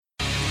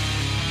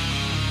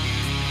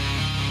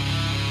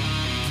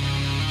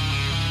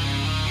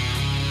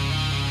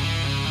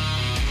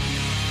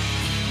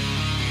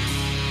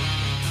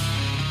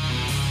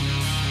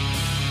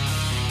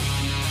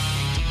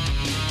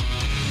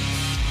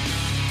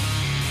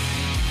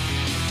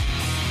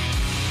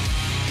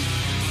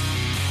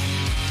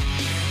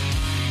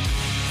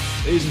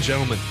Ladies and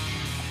gentlemen,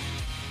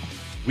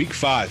 week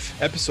 5,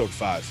 episode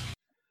 5,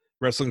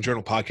 Wrestling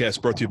Journal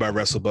podcast brought to you by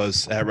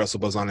WrestleBuzz at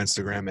WrestleBuzz on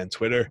Instagram and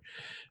Twitter.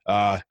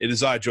 It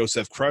is I,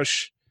 Joseph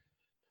Crush,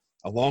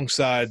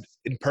 alongside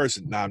in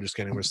person. No, I'm just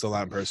kidding. We're still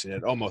not in person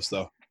yet. Almost,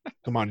 though.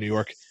 Come on, New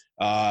York.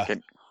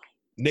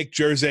 Nick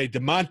Jersey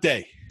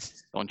DeMonte.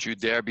 Don't you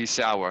dare be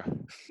sour.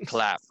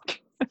 Clap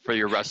for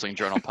your Wrestling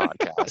Journal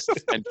podcast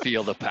and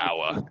feel the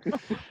power.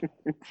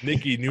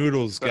 Nikki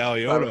Noodles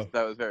Galeotto.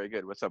 That was very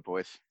good. What's up,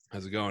 boys?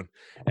 How's it going?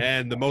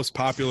 And the most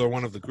popular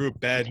one of the group,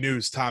 Bad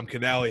News, Tom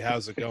Canale.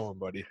 How's it going,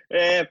 buddy?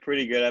 Yeah,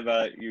 pretty good. How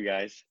about you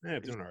guys? Yeah,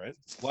 I'm doing all right.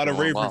 A lot of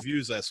rave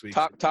reviews last week.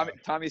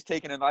 Tommy's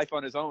taking a life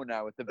on his own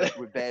now with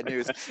Bad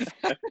News.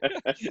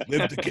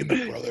 Live the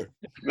gimmick, brother.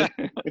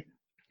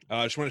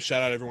 I just want to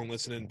shout out everyone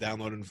listening,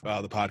 downloading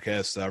the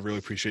podcast. I really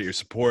appreciate your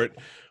support.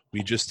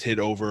 We just hit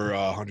over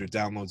 100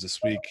 downloads this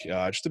week.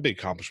 Just a big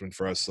accomplishment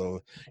for us. So,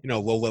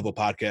 low-level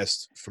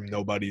podcast from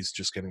nobodies.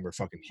 Just kidding. We're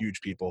fucking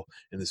huge people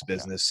in this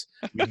business.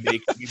 We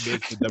make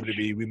the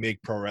WWE. We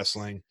make pro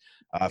wrestling.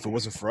 If it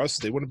wasn't for us,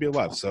 they wouldn't be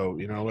alive. So,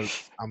 you know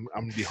what? I'm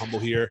going to be humble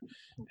here.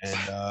 And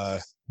I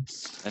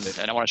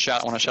want to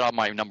shout out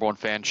my number one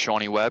fan,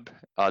 Shawnee Webb.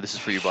 This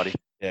is for you, buddy.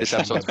 Yeah, this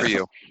episode's for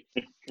you.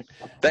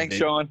 Thanks,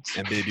 Sean.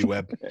 And Baby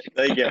Webb.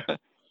 Thank you.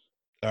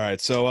 All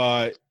right, so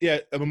a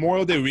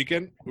Memorial Day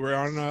weekend we're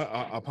on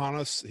upon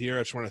us here.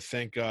 I just want to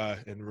thank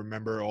and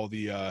remember all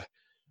the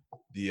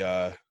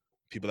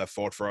people that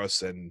fought for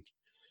us and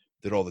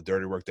did all the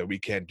dirty work that we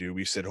can't do.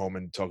 We sit home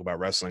and talk about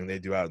wrestling. They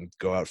do out and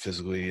go out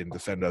physically and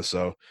defend us.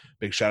 So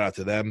big shout out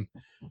to them,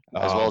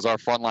 as well as our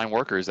frontline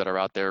workers that are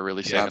out there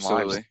really saving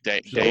lives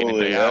day in and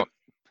day out,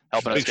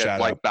 helping us get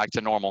life back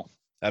to normal.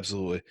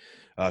 Absolutely.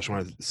 I just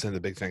want to send a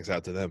big thanks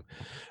out to them.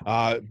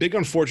 Big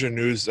unfortunate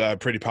news,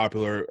 pretty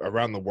popular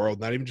around the world,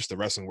 not even just the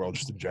wrestling world,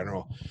 just in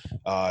general.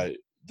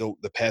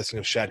 The passing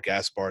of Shad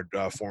Gaspard,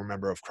 former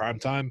member of Crime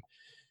Time.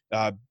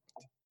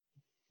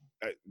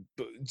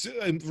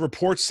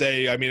 Reports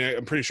say,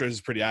 I'm pretty sure this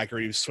is pretty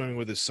accurate. He was swimming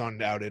with his son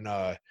out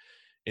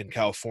in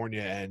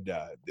California, and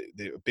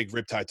the big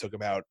riptide took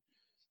him out,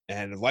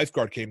 and a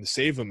lifeguard came to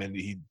save him, and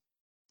he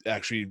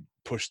actually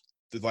pushed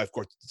the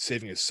lifeguard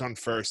saving his son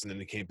first, and then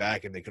he came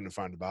back and they couldn't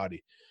find the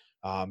body.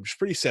 Just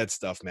pretty sad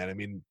stuff, man. I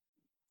mean,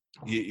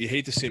 you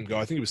hate to see him go.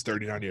 I think he was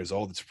 39 years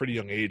old. It's a pretty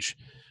young age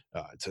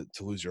to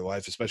lose your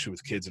life, especially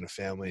with kids and a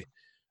family.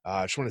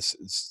 I just want to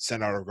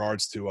send out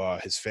regards to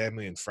his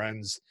family and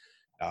friends.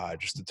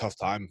 Just a tough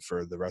time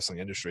for the wrestling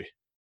industry.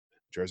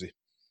 Jersey.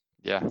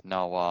 Yeah,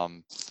 no,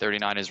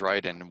 39 is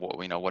right, and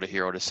what a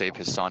hero to save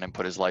his son and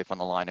put his life on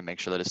the line and make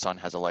sure that his son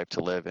has a life to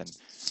live. And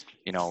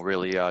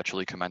really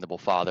truly commendable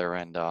father,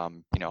 and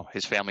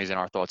his family's in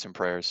our thoughts and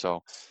prayers.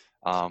 So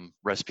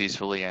rest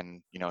peacefully,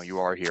 and you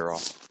are a hero.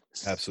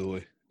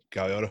 Absolutely.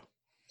 Galeotto.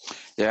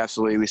 Yeah,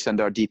 absolutely. We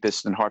send our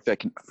deepest and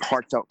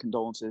heartfelt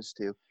condolences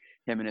to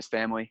him and his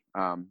family.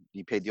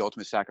 He paid the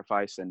ultimate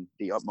sacrifice and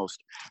the utmost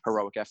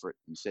heroic effort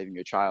in saving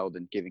your child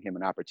and giving him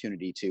an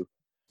opportunity to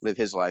live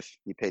his life.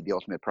 He paid the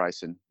ultimate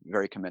price, and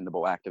very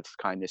commendable act of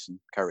kindness and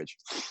courage.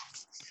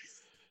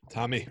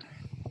 Tommy.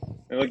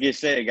 Like you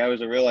said, the guy was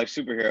a real life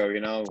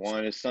superhero,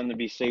 wanted his son to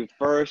be saved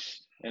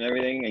first and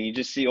everything. And you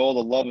just see all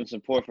the love and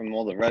support from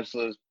all the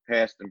wrestlers,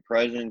 past and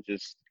present.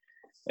 Just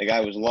the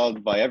guy was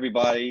loved by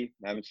everybody.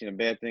 I haven't seen a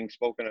bad thing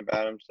spoken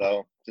about him.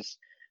 So just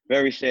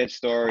very sad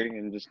story,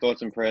 and just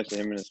thoughts and prayers to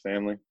him and his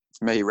family.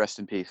 May he rest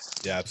in peace.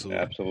 Yeah,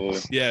 absolutely. Absolutely.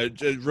 Yeah,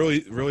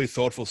 really, really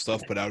thoughtful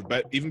stuff put out.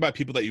 But even by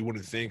people that you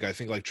wouldn't think. I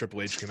think like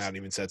Triple H came out and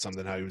even said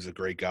something how he was a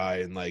great guy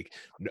and like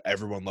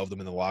everyone loved him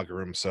in the locker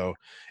room. So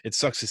it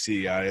sucks to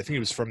see. I think he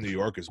was from New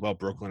York as well,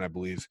 Brooklyn, I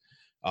believe.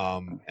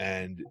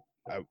 And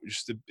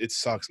it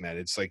sucks, man.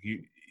 It's like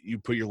you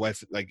put your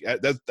life like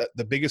that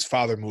the biggest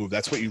father move.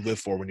 That's what you live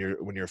for when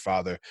you're a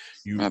father.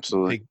 You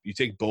absolutely you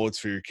take bullets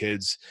for your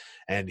kids,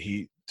 and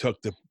he took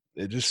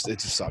it just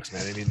sucks,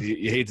 man. I mean,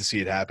 you hate to see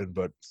it happen,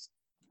 but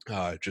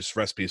just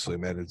rest peacefully,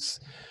 man.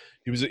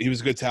 He was a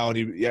good talent.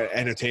 He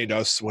entertained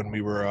us when we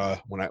were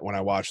when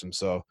I watched him.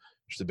 So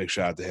just a big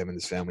shout out to him and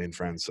his family and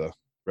friends. So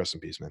rest in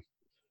peace, man.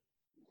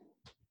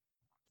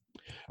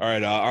 All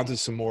right, on to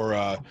some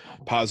more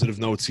positive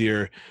notes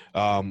here.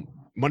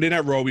 Monday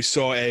Night Raw, we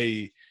saw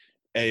a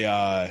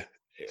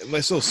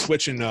nice little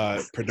switch in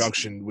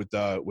production with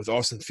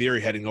Austin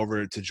Theory heading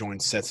over to join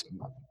Seth's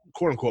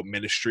quote-unquote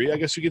ministry, I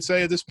guess you could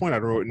say at this point. I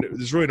don't know.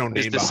 There's really no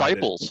name behind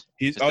disciples.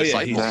 He's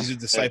a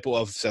disciple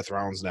of Seth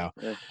Rollins now.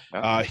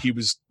 Yeah. He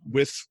was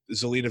with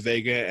Zelina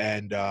Vega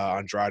and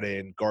Andrade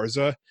and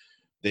Garza.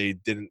 They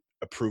didn't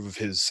approve of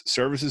his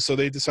services, so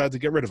they decided to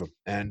get rid of him.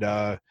 And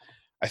I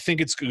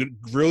think it's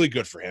really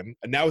good for him.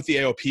 And now with the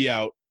AOP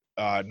out,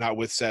 not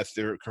with Seth,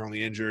 they're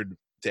currently injured.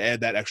 To add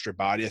that extra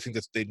body, I think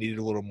that they needed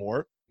a little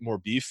more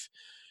beef.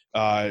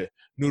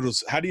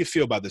 Noodles, how do you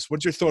feel about this?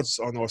 What's your thoughts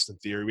on Austin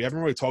Theory? We haven't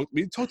really talked.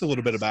 We talked a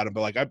little bit about him,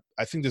 but like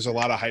I think there's a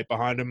lot of hype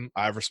behind him.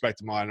 I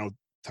respect him. I know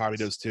Tommy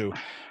does too.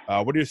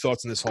 What are your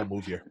thoughts on this whole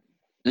move here?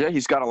 Yeah,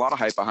 he's got a lot of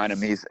hype behind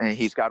him.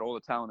 He's got all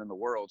the talent in the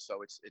world.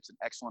 So it's an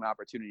excellent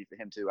opportunity for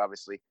him to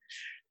obviously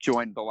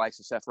join the likes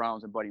of Seth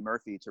Rollins and Buddy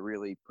Murphy to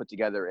really put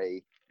together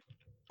a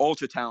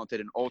ultra talented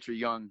and ultra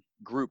young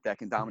group that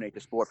can dominate the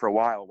sport for a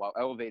while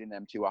elevating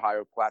them to a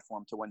higher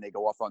platform to when they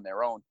go off on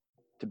their own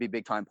to be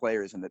big time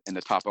players in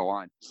the top of the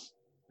line.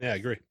 Yeah, I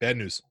agree. Bad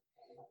news.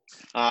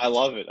 I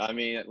love it. I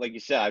mean, like you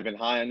said, I've been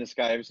high on this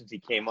guy ever since he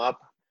came up,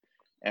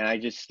 and I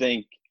just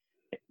think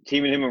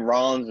teaming him and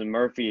Rollins and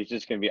Murphy is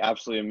just going to be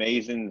absolutely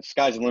amazing. The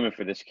sky's the limit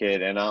for this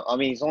kid, and I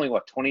mean, he's only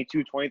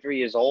 22, 23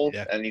 years old,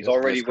 Yeah. and he's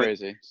already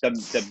That's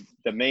with crazy.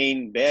 the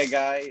main bad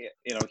guy,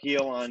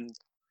 heel on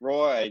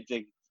Raw. I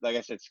think, like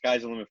I said,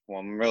 sky's the limit for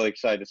him. I'm really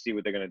excited to see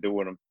what they're going to do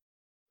with him.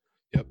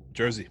 Yep.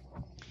 Jersey.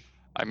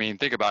 I mean,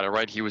 think about it,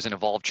 right? He was an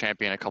Evolve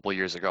champion a couple of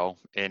years ago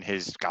in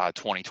his,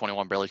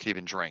 2021, barely could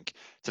even drink,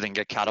 to then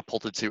get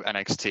catapulted to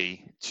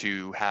NXT,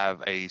 to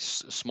have a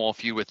small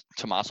feud with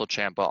Tommaso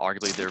Ciampa,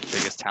 arguably their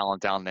biggest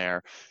talent down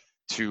there,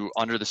 to,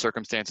 under the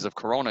circumstances of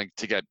Corona,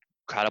 to get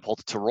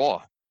catapulted to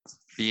Raw,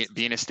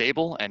 being a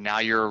stable, and now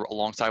you're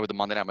alongside with the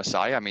Monday Night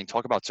Messiah. I mean,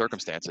 talk about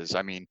circumstances.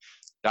 I mean,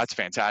 that's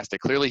fantastic.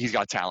 Clearly, he's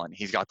got talent.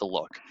 He's got the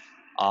look.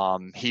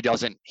 He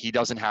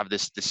doesn't have the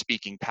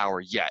speaking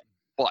power yet,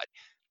 but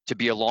to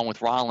be along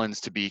with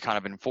Rollins, to be kind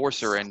of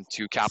enforcer and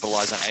to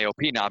capitalize on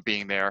AOP not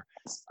being there,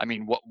 I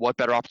mean, what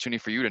better opportunity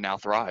for you to now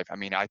thrive? I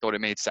mean, I thought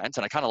it made sense,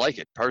 and I kind of like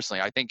it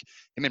personally. I think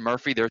him and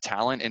Murphy, their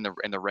talent in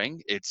the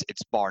ring, it's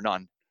bar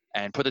none.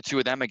 And put the two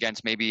of them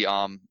against maybe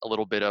a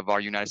little bit of our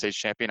United States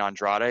champion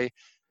Andrade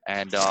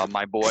and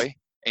my boy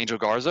Angel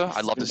Garza.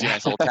 I'd love to see a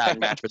nice little tag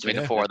match between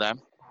the four of them.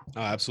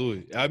 Oh,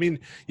 absolutely. I mean,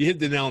 you hit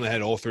the nail on the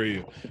head, all three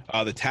of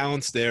you. The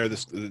talent's there.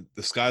 The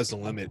sky's the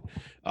limit.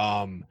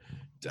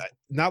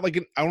 Not like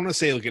I don't want to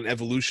say like an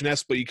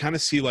evolution-esque, but you kind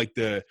of see like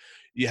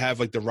you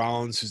have like the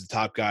Rollins, who's the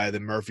top guy,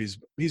 then Murphy's,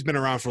 he's been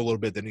around for a little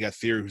bit. Then you got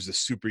Theory, who's a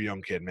super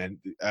young kid, man.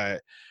 I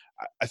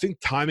think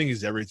timing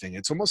is everything.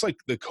 It's almost like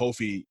the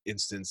Kofi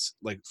instance,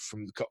 like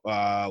from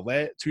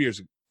 2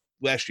 years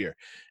last year,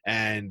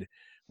 and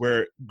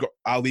where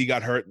Ali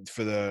got hurt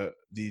for the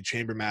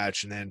chamber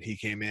match, and then he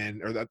came in,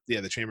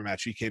 the chamber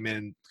match. He came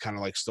in, kind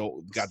of like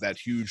got that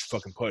huge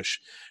fucking push.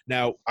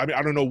 Now, I mean,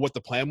 I don't know what the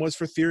plan was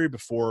for Theory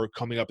before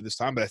coming up at this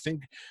time, but I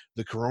think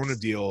the Corona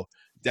deal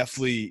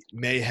definitely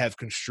may have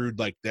construed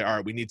like, all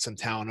right, we need some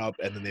talent up,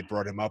 and then they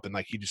brought him up, and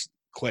like he just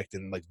clicked,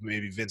 and like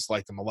maybe Vince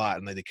liked him a lot,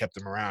 and they kept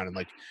him around, and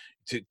like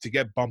to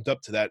get bumped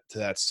up to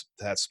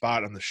that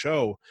spot on the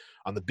show,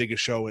 on the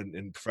biggest show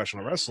in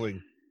professional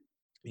wrestling.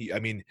 I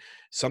mean,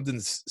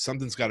 something's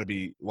got to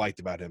be liked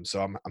about him.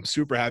 So I'm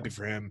super happy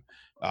for him.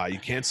 You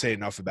can't say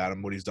enough about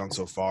him, what he's done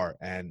so far.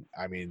 And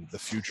I mean, the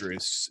future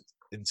is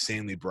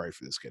insanely bright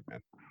for this kid, man.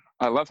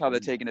 I love how they're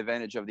taking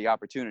advantage of the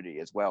opportunity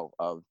as well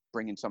of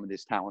bringing some of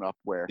this talent up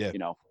where,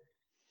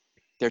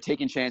 they're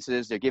taking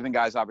chances. They're giving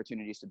guys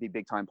opportunities to be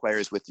big time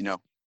players with,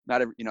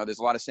 there's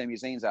a lot of Sami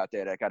Zayns out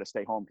there that got to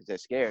stay home because they're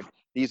scared.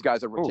 These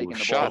guys are taking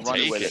the ball and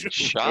running with it.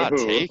 Shot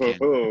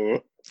taken.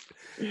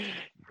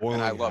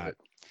 And I love it.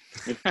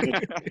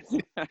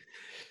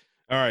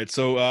 All right,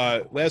 so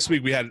last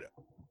week we had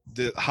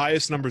the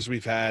highest numbers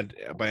we've had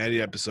by any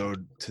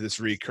episode to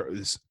this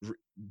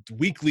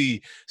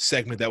weekly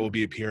segment that will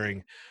be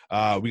appearing.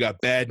 We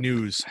got bad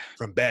news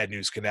from Bad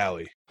News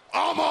Canale.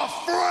 I'm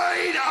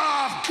afraid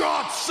I've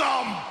got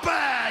some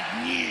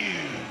bad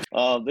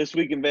news. This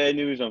week in bad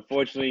news,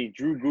 unfortunately,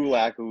 Drew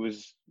Gulak, who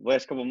was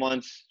last couple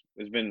months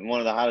has been one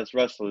of the hottest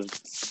wrestlers,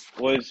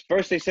 was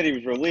first they said he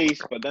was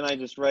released, but then I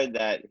just read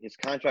that his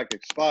contract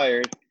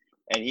expired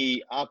and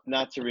he opted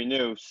not to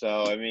renew.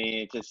 So, I mean,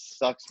 it just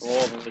sucks for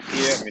all of us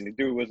here. I mean, the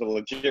dude was a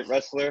legit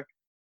wrestler.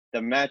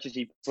 The matches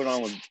he put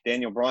on with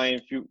Daniel Bryan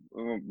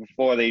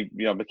before they,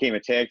 became a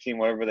tag team,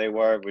 whatever they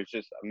were, was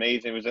just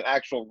amazing. It was an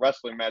actual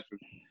wrestling match,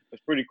 which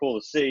was pretty cool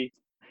to see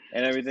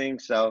and everything.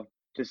 So,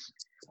 just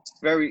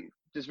very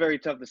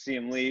tough to see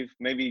him leave.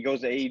 Maybe he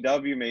goes to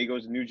AEW, maybe he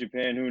goes to New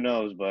Japan, who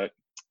knows? But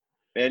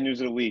bad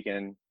news of the week,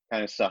 and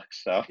kind of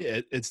sucks. So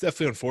yeah, it's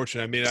definitely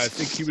unfortunate. I mean, I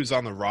think he was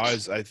on the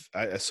rise. I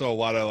saw a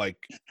lot of like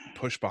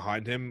push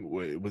behind him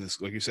with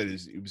his, like you said,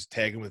 he was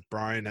tagging with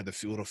Bryan, had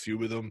the little feud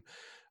with him.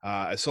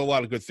 I saw a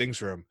lot of good things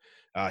for him.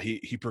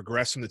 He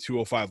progressed from the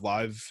 205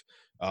 Live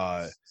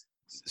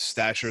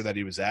stature that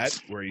he was at,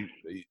 where he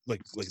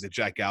like the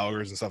Jack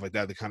Gallagher's and stuff like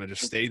that. They kind of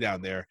just stay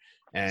down there,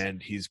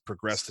 and he's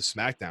progressed to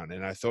SmackDown.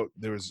 And I thought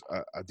there was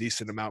a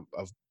decent amount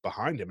of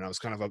behind him, and I was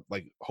kind of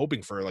like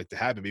hoping for like to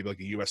have him maybe like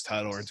a U.S.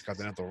 title or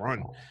Intercontinental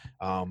run.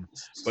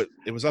 But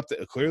it was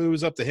clearly it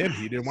was up to him.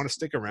 He didn't want to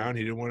stick around.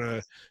 He didn't want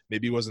to.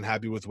 Maybe he wasn't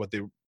happy with what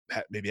they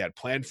maybe had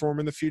planned for him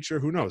in the future.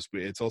 Who knows?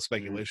 It's all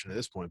speculation at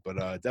this point. But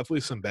definitely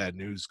some bad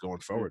news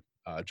going forward.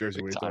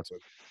 Jersey, what are your thoughts?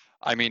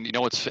 I mean,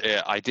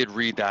 I did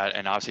read that,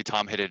 and obviously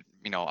Tom hit it,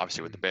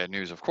 obviously with the bad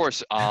news, of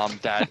course,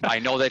 that I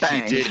know that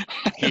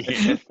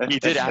he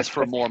did ask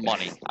for more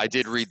money. I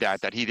did read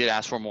that he did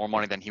ask for more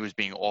money than he was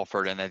being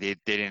offered, and that they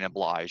didn't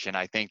oblige. And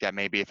I think that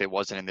maybe if it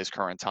wasn't in this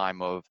current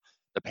time of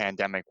the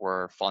pandemic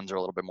where funds are a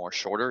little bit more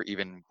shorter,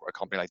 even a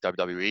company like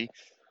WWE,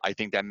 I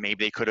think that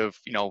maybe they could have,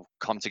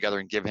 come together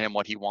and given him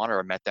what he wanted,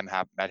 or met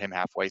him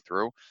halfway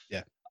through.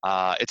 Yeah.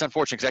 It's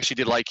unfortunate because I actually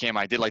did like him.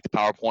 I did like the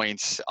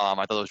PowerPoints. I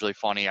thought it was really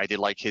funny. I did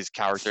like his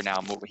character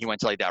now. He went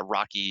to like that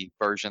Rocky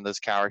version of this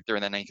character,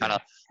 and then he kind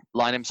of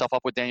lined himself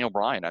up with Daniel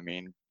Bryan. I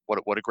mean,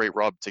 what a great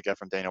rub to get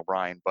from Daniel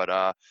Bryan.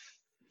 But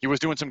he was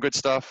doing some good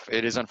stuff.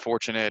 It is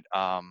unfortunate.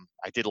 I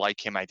did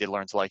like him. I did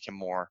learn to like him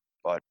more.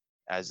 But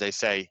as they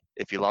say,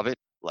 if you love it,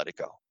 let it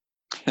go.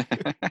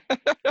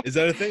 Is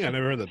that a thing? I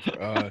never heard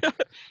that.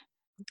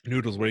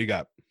 Noodles, what do you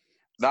got?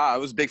 Nah, I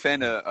was a big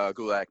fan of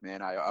Gulak,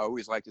 man. I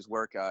always liked his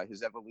work.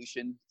 His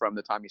evolution from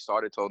the time he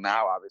started till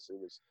now, obviously,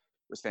 was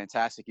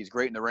fantastic. He's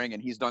great in the ring,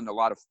 and he's done a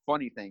lot of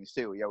funny things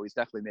too. He always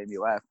definitely made me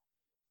laugh.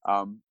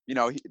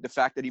 The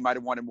fact that he might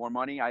have wanted more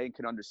money, I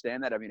can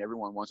understand that. I mean,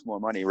 everyone wants more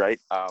money, right?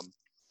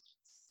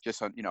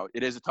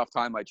 It is a tough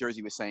time, like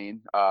Jersey was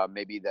saying.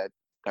 Maybe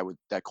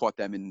that caught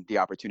them in the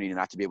opportunity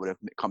not to be able to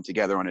come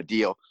together on a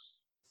deal.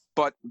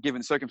 But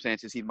given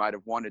circumstances, he might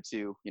have wanted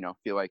to,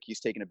 feel like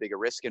he's taking a bigger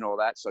risk and all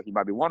that. So he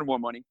might be wanting more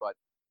money, but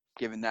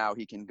given now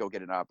he can go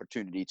get an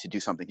opportunity to do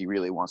something he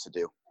really wants to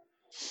do.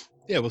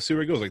 Yeah, we'll see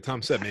where it goes. Like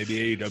Tom said,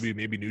 maybe AEW,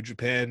 maybe New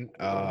Japan,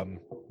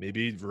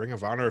 maybe Ring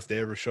of Honor if they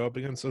ever show up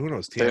again. So who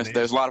knows? TNA.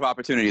 There's a lot of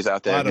opportunities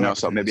out there,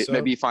 so maybe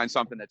he finds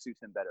something that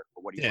suits him better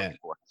for what he's looking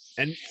for.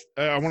 And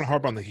I want to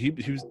harp on he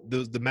was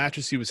the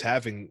matches he was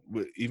having,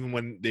 even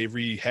when they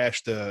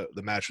rehashed the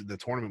match of the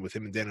tournament with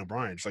him and Daniel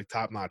Bryan. It's like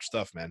top notch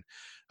stuff, man.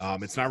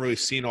 It's not really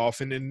seen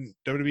often in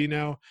WWE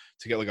now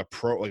to get like a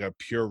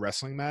pure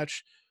wrestling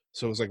match.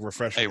 So it was like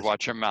refreshing. Hey,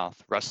 watch your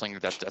mouth. Wrestling,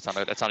 that's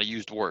not a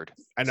used word.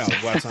 I know.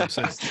 That's what I'm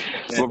saying.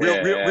 Well,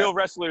 real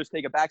wrestlers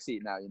take a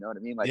backseat now. You know what I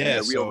mean? Like, you're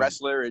a real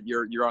wrestler,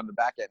 you're on the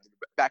back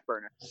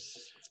burner.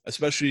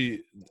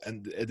 Especially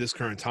at this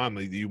current time,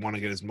 like, you want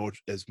to get as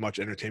much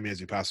entertainment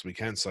as you possibly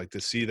can. So like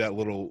to see that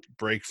little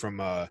break from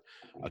a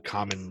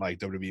common like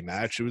WWE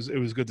match, it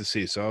was good to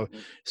see. So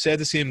sad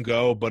to see him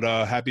go, but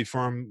happy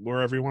for him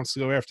wherever he wants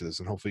to go after this,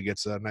 and hopefully he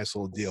gets a nice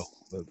little deal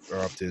or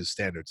up to his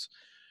standards.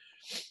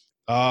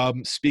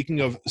 Speaking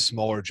of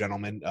smaller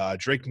gentlemen,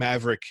 Drake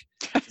Maverick.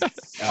 I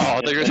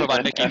thought you were talking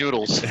about Nicky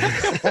Noodles.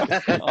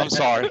 I'm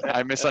sorry,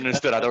 I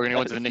misunderstood. I thought we were going to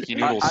go into the Nicky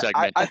Noodles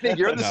segment. I think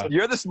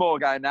you're the small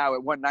guy now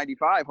at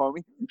 195,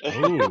 homie.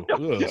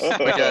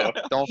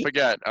 Don't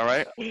forget. All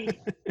right.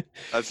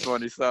 That's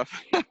funny stuff.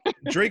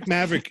 Drake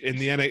Maverick in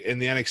the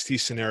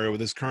NXT scenario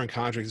with his current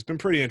contract has been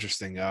pretty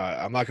interesting.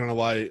 I'm not going to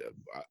lie,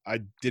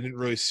 I didn't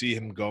really see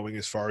him going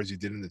as far as he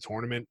did in the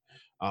tournament.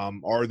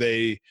 Are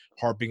they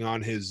harping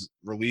on his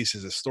release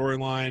as a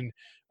storyline?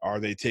 Are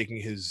they taking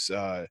his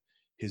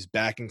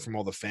backing from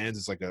all the fans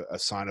as like a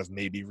sign of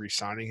maybe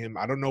re-signing him?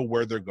 I don't know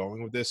where they're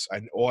going with this.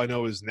 All I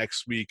know is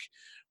next week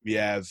we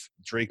have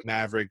Drake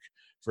Maverick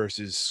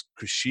versus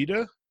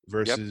Kushida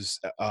versus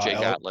Jake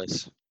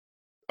Atlas.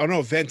 Oh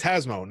no,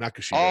 Phantasmo, not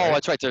Kushida. Oh,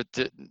 right? that's right.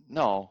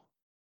 No,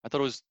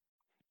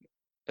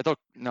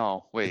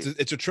 no. Wait.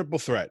 It's a triple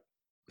threat.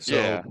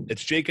 So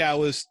it's Jake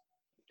Atlas,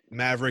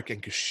 Maverick,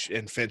 and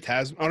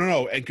Phantasma. Oh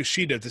no, and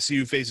Kushida to see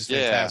who faces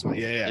Phantasma.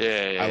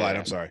 Yeah. I lied.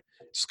 I'm sorry.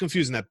 Just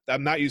confusing that.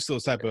 I'm not used to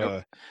those type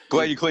of.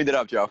 Glad you cleaned it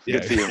up, Joe. Yeah.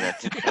 Good for you, man.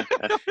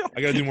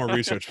 I got to do more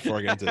research before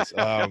I get into this.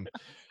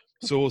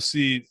 So we'll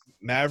see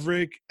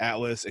Maverick,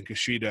 Atlas, and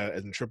Kushida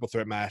in a triple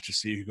threat match to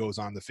see who goes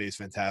on to face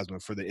Phantasma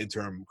for the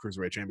interim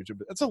Cruiserweight Championship.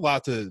 That's a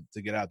lot to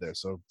get out there,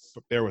 so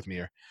bear with me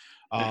here.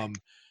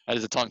 That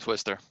is a tongue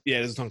twister. Yeah,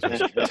 it is a tongue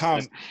twister.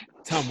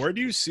 Tom, where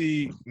do you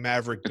see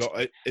Maverick go?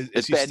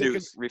 It's bad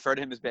news. Refer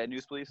to him as bad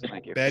news, please.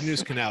 Thank you. Bad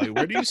news, Canale.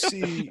 Where do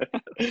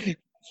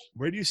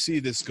you see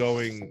this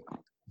going?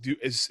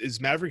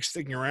 Is Maverick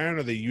sticking around?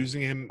 Are they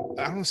using him?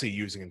 I don't want to say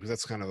using him because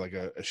that's kind of like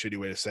a shitty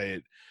way to say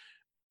it.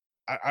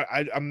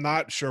 I'm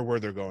not sure where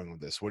they're going with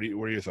this. What are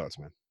your thoughts,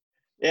 man?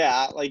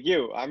 Yeah, like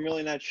you, I'm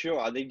really not sure.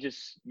 Are they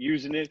just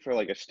using it for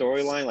like a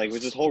storyline? Like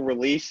with this whole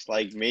release,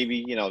 like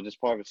maybe,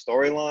 just part of a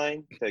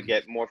storyline to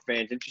get more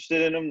fans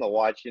interested in him to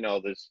watch,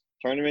 this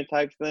tournament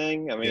type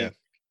thing? I mean,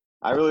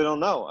 I really don't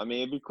know. I mean,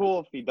 it'd be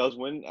cool if he does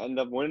end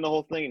up winning the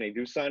whole thing and they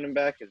do sign him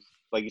back. Because,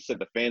 like you said,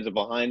 the fans are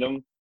behind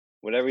him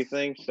with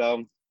everything.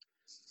 So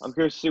I'm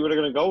curious to see where they're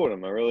going to go with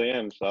him. I really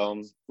am. So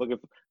I'm looking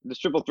for this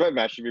triple threat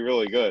match should be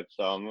really good.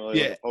 So I'm really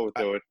looking forward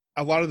to it.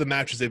 A lot of the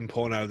matches they've been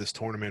pulling out of this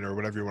tournament or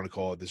whatever you want to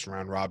call it, this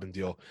round robin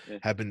deal,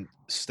 have been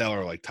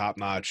stellar, like top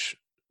notch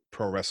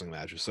pro wrestling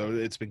matches. So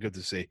it's been good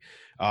to see.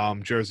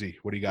 Jersey,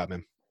 what do you got,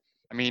 man?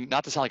 I mean,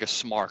 not to sound like a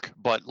smark,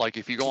 but like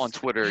if you go on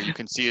Twitter, you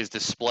can see his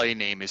display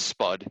name is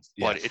Spud,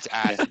 but it's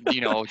at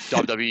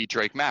WWE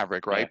Drake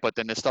Maverick, right? But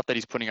then the stuff that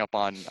he's putting up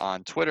on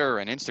Twitter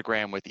and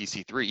Instagram with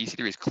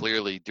EC3 is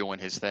clearly doing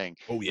his thing.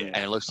 Oh yeah, and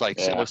it looks like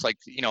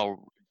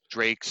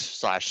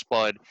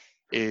Drake/Spud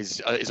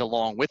is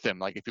along with him.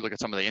 Like if you look at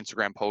some of the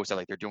Instagram posts, that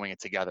like they're doing it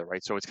together,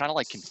 right? So it's kind of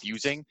like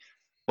confusing.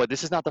 But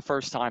this is not the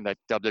first time that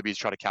WWE's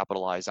tried to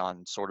capitalize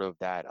on sort of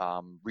that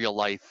real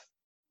life.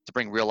 To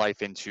bring real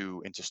life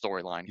into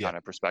storyline kind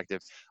of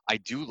perspective.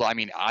 I'd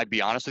be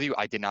honest with you,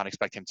 I did not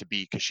expect him to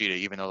beat Kushida,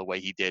 even though the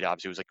way he did,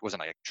 obviously it wasn't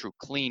like a true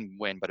clean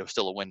win, but it was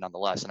still a win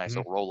nonetheless, a nice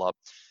little roll up.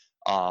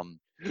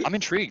 I'm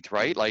intrigued,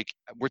 right? Like,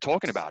 we're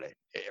talking about it,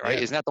 right?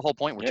 Yeah. Isn't that the whole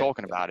point? We're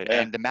talking about it.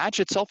 Yeah. And the match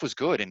itself was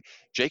good. And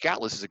Jake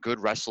Atlas is a good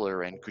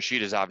wrestler, and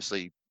Kushida is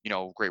obviously,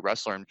 a great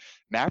wrestler. And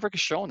Maverick has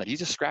shown that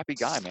he's a scrappy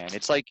guy, man.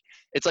 It's like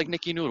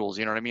Nicky Noodles,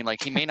 you know what I mean?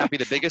 Like, he may not be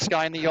the biggest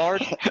guy in the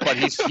yard, but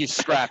he's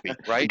scrappy,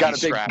 right? Got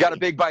He's a big scrappy. got a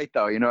big bite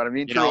though. You know what I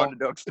mean? You True know?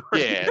 underdog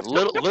story. Yeah,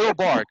 little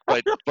bark,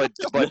 but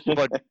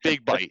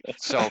big bite.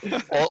 So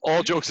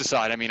all jokes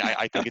aside, I mean,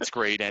 I think it's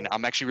great, and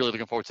I'm actually really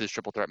looking forward to this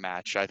triple threat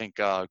match. I think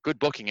good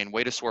booking and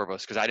way to swerve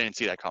us because I didn't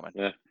see that coming.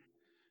 Yeah.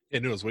 Yeah,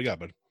 Noodles, what you got,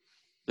 bud?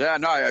 Yeah,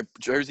 no,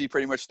 Jersey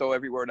pretty much stole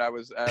every word I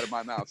was out of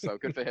my mouth. So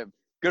good for him.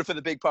 Good for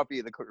the big puppy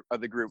of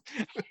the group.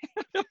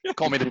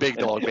 Call me the big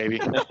dog, baby.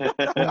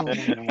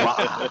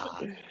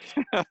 Wow.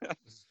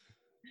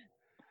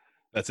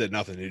 That's it.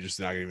 Nothing. You're just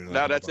not even.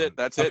 No, that's it.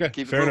 That's Okay, it.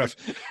 Keep it fair moving. enough.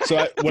 So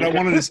I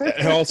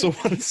also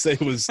wanted to say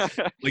was,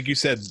 like you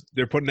said,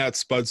 they're putting out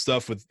Spud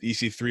stuff with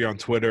EC3 on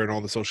Twitter and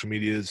all the social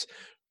medias.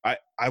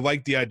 I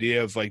like the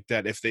idea of like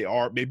that if they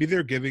are, maybe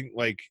they're giving,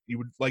 like, you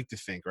would like to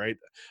think, right?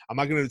 I'm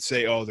not going to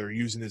say, oh, they're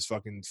using his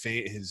fucking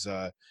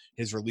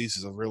his release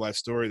as a real life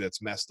story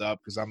that's messed up,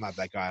 because I'm not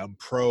that guy. I'm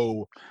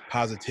pro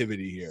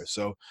positivity here.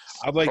 So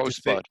I'd like to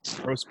think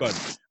pro Spud.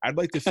 I'd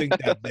like to think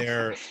that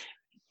they're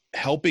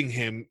helping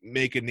him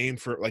make a name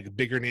for, like, a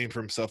bigger name for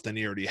himself than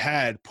he already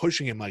had,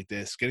 pushing him like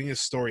this, getting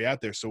his story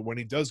out there. So when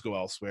he does go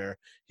elsewhere,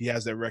 he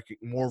has that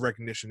more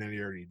recognition than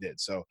he already did.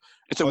 So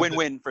it's a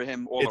win-win for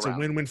him all it's around. a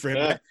win-win for him.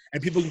 Yeah.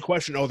 And people can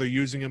question, oh, they're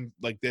using him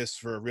like this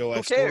for a real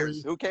life Who cares?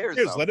 story. Who cares? Who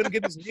cares? Though? Let him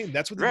get his name.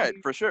 That's what the Right,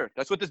 for sure.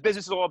 That's what this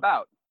business is all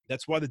about.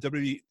 That's why the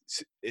WWE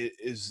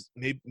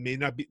may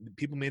not be,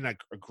 people may not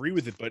agree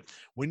with it, but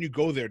when you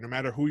go there, no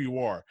matter who you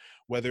are,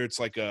 whether it's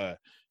like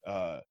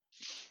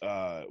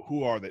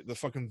who are they? The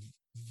fucking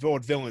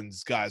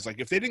villains guys. Like,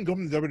 if they didn't go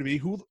to the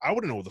WWE, I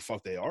wouldn't know who the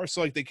fuck they are.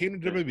 So like, they came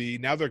to WWE,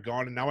 now they're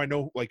gone, and now I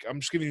know. Like, I'm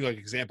just giving you like an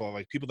example of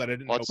like people that I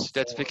didn't know.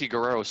 That's Vicky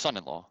Guerrero's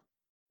son-in-law.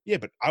 Yeah,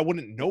 but I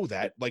wouldn't know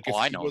that. Like, if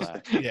I he know was,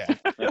 that. Yeah.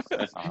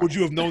 Would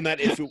you have known that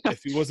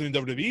if he wasn't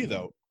in WWE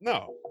though?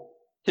 No.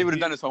 He would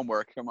have done his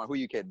homework. Come on, who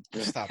you kidding?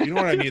 Stop. You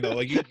know what I mean, though?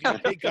 Like, you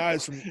take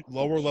guys from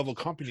lower level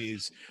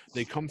companies,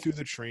 they come through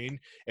the train.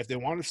 If they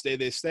want to stay,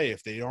 they stay.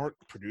 If they aren't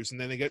producing,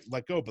 then they get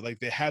let go. But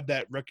like, they have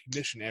that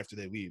recognition after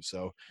they leave.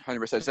 So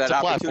 100%. That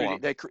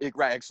opportunity,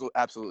 right?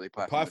 Absolutely,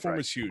 the platform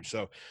is huge.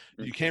 So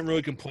you can't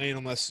really complain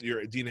unless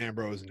you're Dean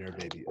Ambrose in there,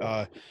 baby.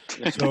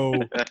 So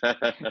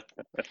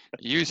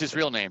use his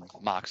real name,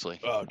 Moxley.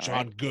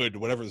 John Good,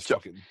 whatever the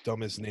fucking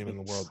dumbest name in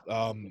the world.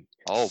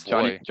 Oh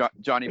boy,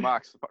 Johnny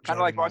Mox, kind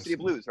of like Varsity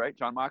Moxley. Blues, right?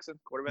 John Moxon,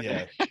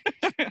 quarterback.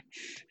 Yeah.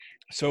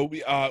 So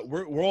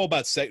we're all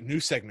about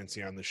new segments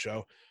here on the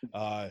show.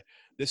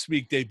 This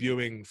week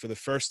debuting for the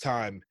first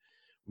time,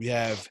 we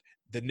have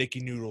the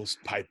Nicky Noodles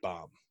Pipe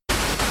Bomb.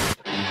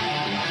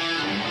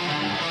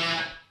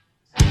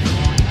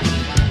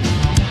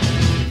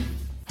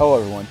 Hello,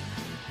 everyone.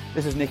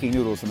 This is Nicky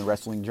Noodles from the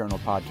Wrestling Journal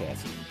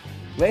podcast.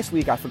 Last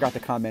week, I forgot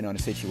to comment on a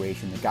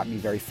situation that got me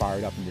very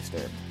fired up and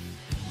disturbed.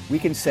 We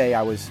can say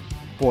I was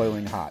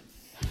boiling hot.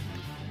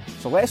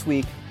 So last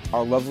week,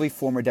 our lovely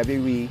former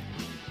WWE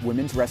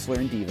women's wrestler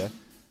and diva,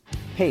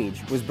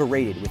 Paige, was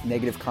berated with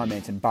negative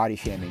comments and body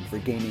shaming for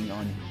gaming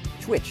on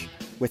Twitch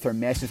with her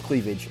massive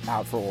cleavage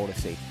out for all to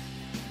see.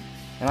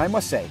 And I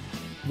must say,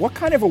 what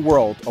kind of a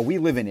world are we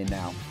living in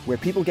now where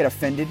people get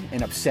offended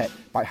and upset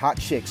by hot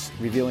chicks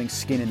revealing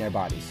skin in their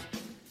bodies?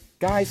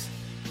 Guys,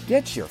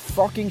 get your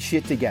fucking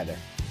shit together.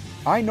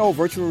 I know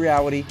virtual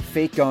reality,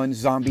 fake guns,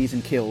 zombies,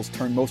 and kills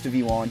turn most of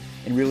you on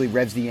and really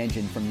revs the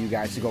engine from you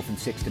guys to go from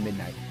 6 to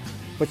midnight.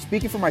 But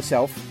speaking for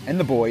myself and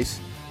the boys,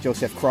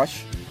 Joseph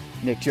Crush,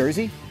 Nick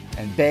Jersey,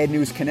 and Bad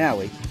News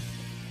Canale,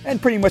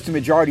 and pretty much the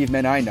majority of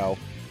men I know,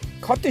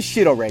 cut this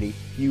shit already,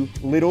 you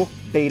little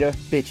beta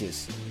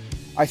bitches.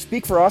 I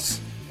speak for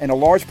us and a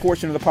large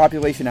portion of the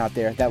population out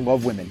there that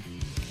love women.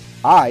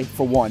 I,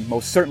 for one,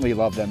 most certainly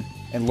love them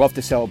and love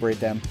to celebrate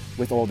them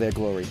with all their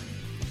glory.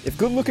 If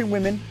good-looking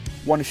women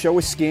want to show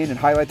us skin and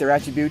highlight their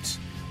attributes,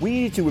 we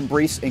need to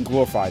embrace and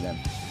glorify them.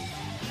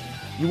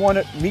 You want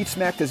to meat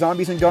smack the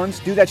zombies and guns?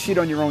 Do that shit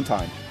on your own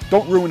time.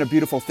 Don't ruin a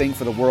beautiful thing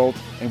for the world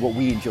and what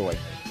we enjoy.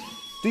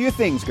 Do your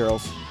things,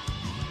 girls.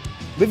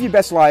 Live your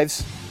best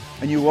lives,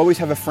 and you will always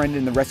have a friend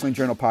in the Wrestling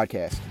Journal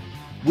podcast.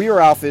 We are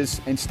alphas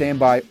and stand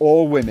by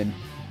all women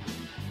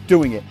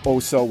doing it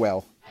oh so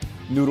well.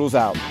 Noodles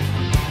out.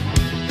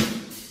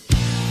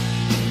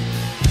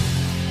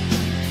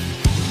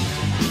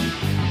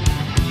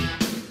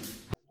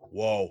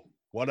 Whoa,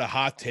 what a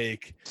hot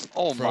take.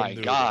 Oh from my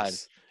Noodles. God.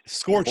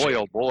 Scorching. Boy,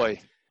 oh boy.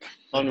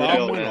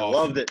 Unreal, went man. off.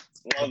 Loved it.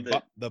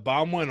 The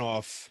bomb went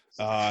off,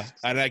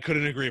 and I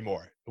couldn't agree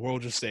more. We'll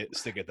just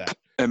stick at that.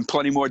 And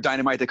plenty more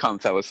dynamite to come,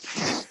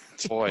 fellas.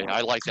 Boy,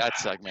 I like that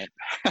segment.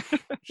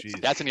 Jeez.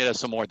 That's gonna get us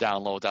some more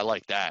downloads. I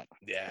like that.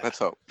 Yeah. Let's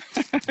hope.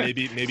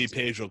 maybe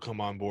Paige will come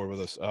on board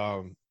with us.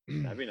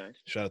 That'd be nice.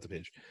 Shout out to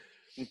Paige.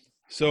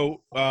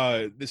 So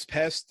this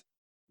past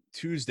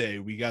Tuesday,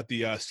 we got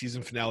the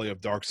season finale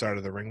of Dark Side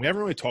of the Ring. We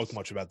haven't really talked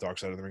much about Dark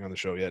Side of the Ring on the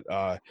show yet.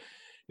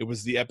 It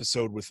was the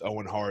episode with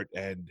Owen Hart,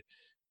 and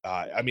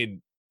I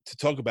mean, to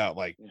talk about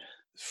like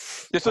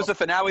This was the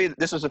finale.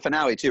 This was the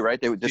finale too,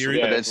 right? This was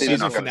the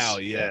season okay.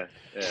 finale, yeah.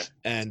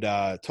 And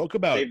talk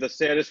about save the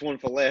saddest one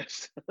for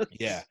last.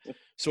 yeah.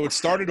 So it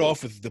started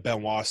off with the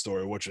Benoit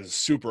story, which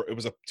is it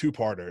was a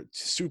two-parter,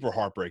 super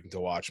heartbreaking to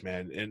watch,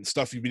 man, and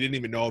stuff we didn't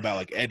even know about,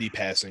 like Eddie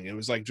passing. It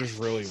was like just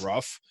really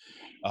rough.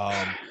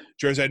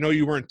 Jersey, I know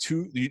you weren't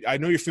I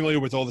know you're familiar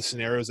with all the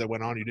scenarios that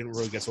went on. You didn't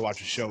really get to watch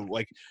the show.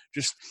 Like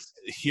just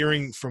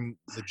hearing from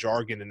the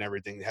jargon and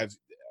everything,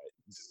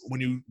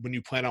 when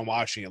you plan on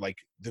watching it, like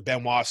the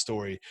Benoit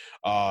story,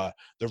 the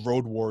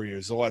Road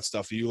Warriors, all that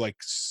stuff, are you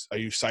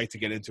psyched to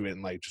get into it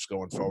and like just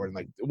going forward? And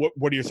like,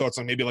 what are your thoughts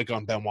on maybe like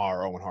on Benoit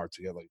or Owen Hart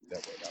to get like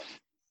that work out?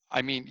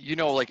 I mean,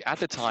 like at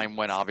the time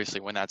when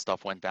that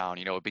stuff went down,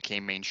 it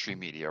became mainstream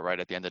media, right?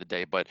 At the end of the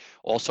day, but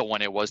also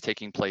when it was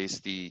taking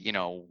place,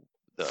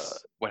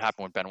 what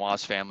happened with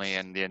Benoit's family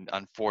and the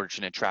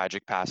unfortunate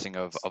tragic passing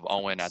of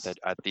Owen in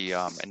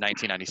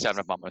 1997,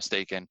 if I'm not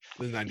mistaken.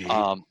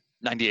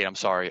 98, I'm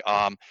sorry.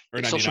 Or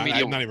 99, social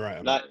media, I'm not even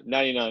right.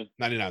 99.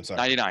 99, sorry.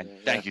 99.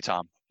 Thank you,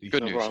 Tom.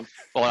 Good news. Problem.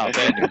 Well, not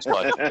bad news,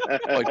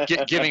 but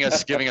giving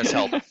us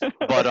help.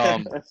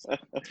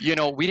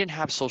 But we didn't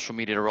have social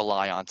media to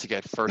rely on to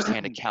get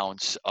firsthand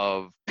accounts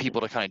of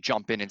people to kind of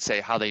jump in and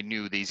say how they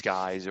knew these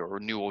guys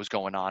or knew what was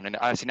going on. And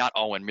obviously not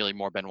Owen, really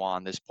more Benoit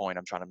on this point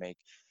I'm trying to make.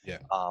 Yeah.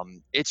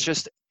 It's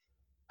just,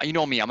 you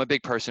know me, I'm a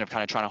big person of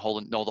kind of trying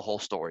to know the whole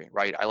story,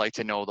 right? I like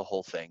to know the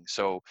whole thing.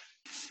 So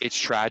it's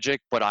tragic,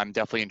 but I'm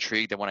definitely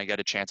intrigued. And when I get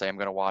a chance, I am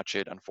going to watch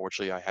it.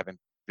 Unfortunately, I haven't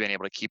been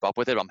able to keep up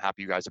with it. I'm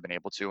happy you guys have been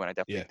able to, and I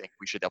definitely think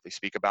we should definitely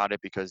speak about it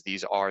because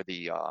these are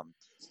the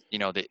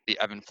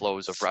ebb and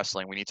flows of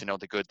wrestling. We need to know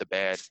the good, the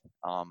bad,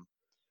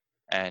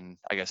 and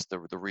I guess the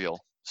real.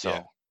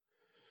 So.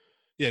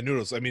 Yeah,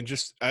 Noodles. I mean,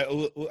 just I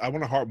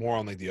want to harp more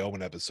on like the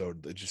Owen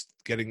episode. Just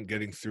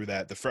getting through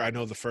that. I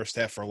know the first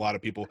half for a lot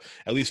of people,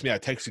 at least me, I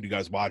texted you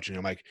guys watching.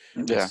 I'm like,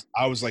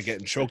 I was like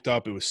getting choked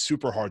up. It was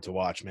super hard to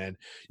watch, man.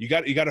 You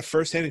got a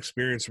firsthand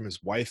experience from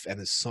his wife and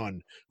his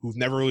son, who've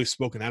never really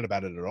spoken out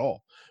about it at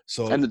all.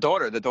 So and the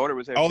daughter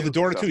was there. Oh, too, the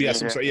daughter so. too.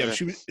 Yes, I'm sorry. Yeah,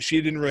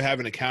 she didn't really have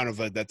an account of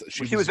like that.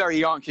 She was very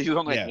young. She was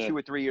only like 2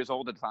 or 3 years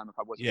old at the time, if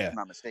I'm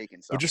not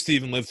mistaken. So. But just to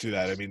even live through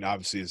that, I mean,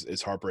 obviously,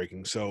 is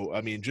heartbreaking. So,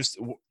 I mean, just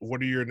what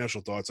are your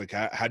initial thoughts? Like,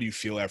 how do you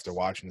feel after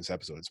watching this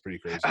episode? It's pretty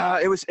crazy.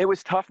 It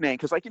was tough, man.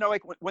 Because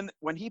like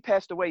when he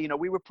passed away,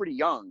 we were pretty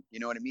young. You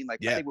know what I mean? Like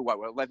I think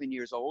we're 11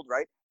 years old,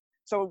 right?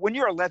 So when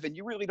you're 11,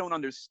 you really don't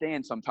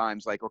understand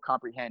sometimes, like, or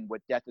comprehend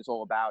what death is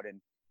all about, and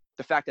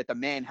the fact that the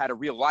man had a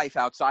real life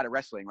outside of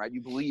wrestling, right? You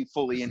believe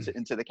fully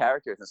into the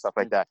characters and stuff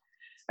like that.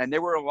 And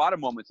there were a lot of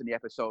moments in the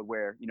episode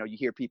where you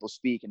hear people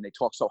speak and they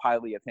talk so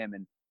highly of him,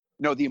 and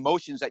the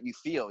emotions that you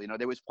feel.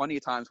 There was plenty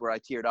of times where I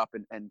teared up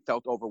and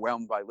felt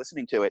overwhelmed by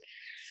listening to it.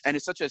 And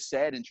it's such a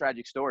sad and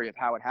tragic story of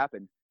how it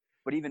happened,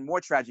 but even more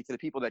tragic to the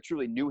people that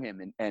truly knew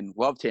him and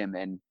loved him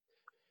and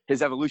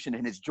his evolution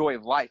and his joy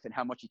of life and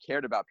how much he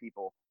cared about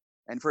people.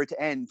 And for it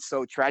to end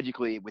so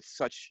tragically with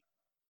such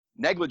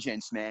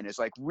negligence, man, is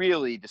like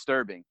really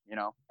disturbing,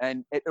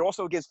 and it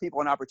also gives people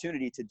an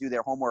opportunity to do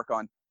their homework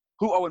on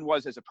who Owen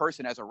was as a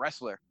person, as a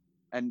wrestler,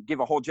 and give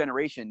a whole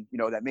generation,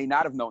 that may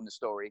not have known the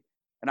story,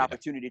 an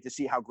opportunity to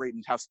see how great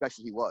and how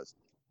special he was.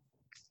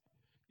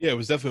 Yeah, it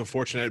was definitely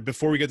unfortunate.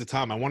 Before we get to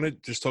Tom, I want to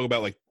just talk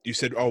about, like you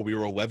said, we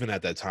were 11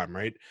 at that time,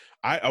 right?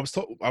 I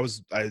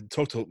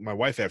talked to my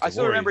wife after. I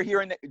still remember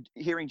hearing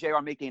JR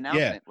make the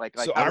announcement. Like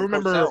so I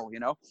remember,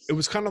 sell, it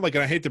was kind of like,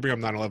 and I hate to bring up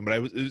 9/11, but I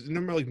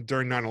remember like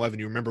during 9/11,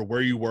 you remember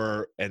where you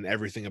were and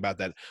everything about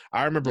that.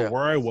 I remember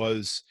where I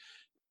was,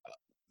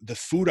 the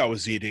food I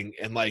was eating,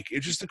 and like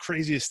it's just the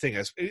craziest thing.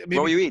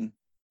 What were you eating?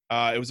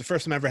 It was the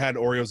first time I ever had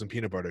Oreos and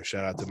peanut butter.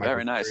 Shout out to Mike.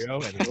 Very nice.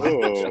 Oh,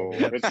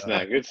 good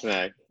snack. Good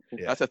snack.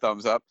 Yeah. That's a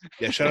thumbs up.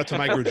 Yeah, shout out to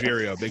Mike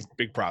Ruggiero.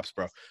 Big props,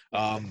 bro.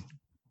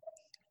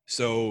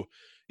 So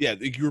yeah,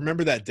 you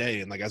remember that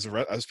day, and like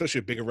especially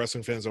a bigger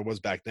wrestling fan as I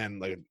was back then,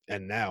 like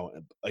and now,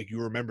 like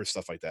you remember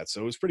stuff like that.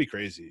 So it was pretty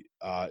crazy.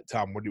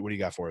 Tom, what do you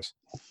got for us?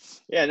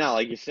 Yeah, no,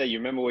 like you said, you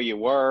remember where you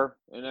were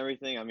and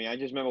everything. I mean, I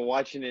just remember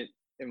watching it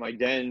in my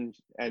den,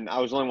 and I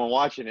was the only one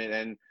watching it.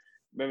 And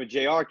remember,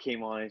 JR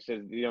came on and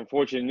said the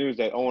unfortunate news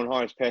that Owen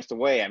Hart has passed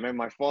away. I remember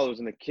my father was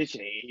in the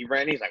kitchen. He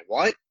ran. He's like,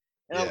 "What?"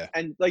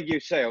 And like you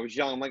say, I was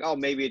young. I'm like, "Oh,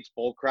 maybe it's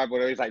bull crap."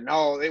 Whatever. He's like,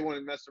 "No, they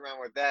wouldn't mess around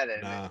with that."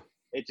 And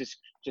it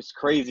just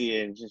crazy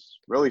and just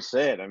really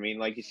sad. I mean,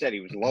 like you said, he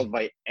was loved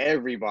by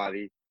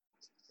everybody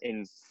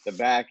in the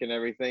back and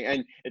everything.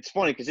 And it's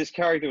funny because his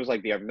character was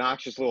like the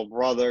obnoxious little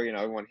brother.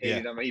 Everyone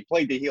hated him. He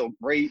played the heel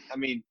great. I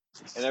mean,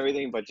 and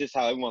everything, but just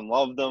how everyone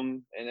loved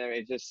him. And I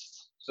mean,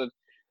 so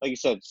like you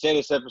said,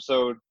 saddest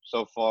episode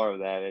so far of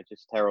that. It's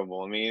just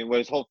terrible. I mean, what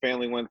his whole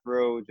family went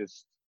through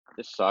just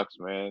sucks,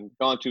 man.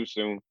 Gone too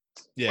soon.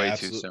 Yeah,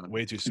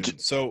 way too soon.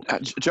 So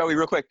Joey,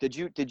 real quick,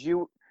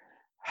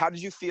 how did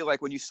you feel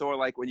like when you saw,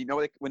 like when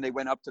when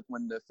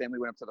the family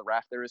went up to the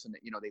rafters and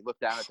they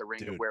looked down at the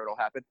ring of where it all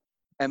happened,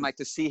 and like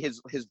to see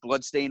his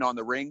blood stain on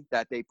the ring,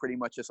 that they pretty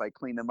much just like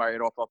cleaned him right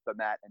off the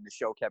mat and the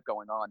show kept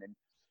going on, and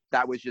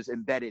that was just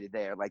embedded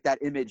there. Like that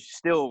image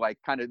still like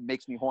kind of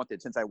makes me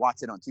haunted since I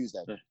watched it on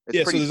Tuesday.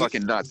 It's pretty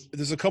fucking nuts.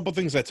 There's a couple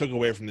things I took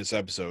away from this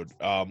episode.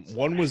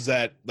 One was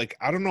that like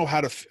I don't know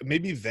how to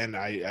maybe then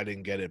I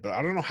didn't get it, but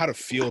I don't know how to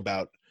feel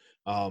about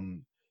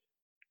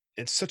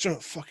it's such a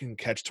fucking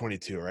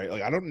catch-22, right?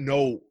 Like I don't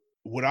know,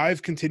 would I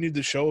have continued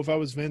the show if I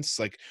was Vince?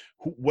 Like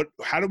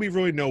how do we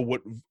really know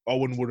what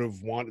Owen would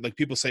have wanted? Like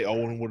people say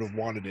Owen would have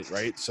wanted it,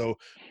 right? So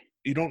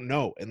you don't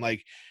know. And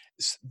like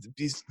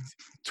these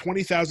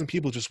 20,000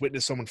 people just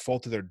witnessed someone fall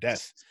to their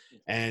death,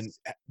 and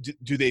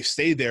do they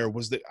stay there?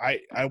 I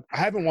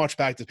haven't watched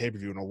back the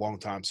pay-per-view in a long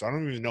time, so I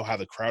don't even know how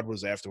the crowd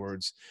was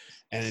afterwards.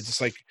 And it's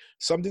just like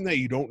something that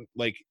you don't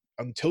like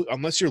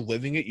unless you're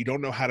living it, you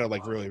don't know how to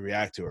like really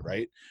react to it,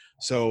 right?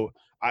 So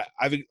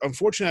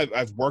unfortunately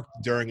I've worked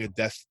during a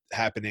death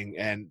happening,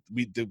 and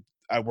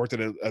I worked at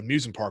an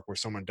amusement park where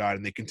someone died,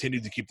 and they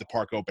continued to keep the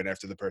park open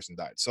after the person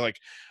died. So like,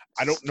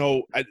 I don't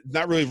know,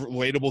 not really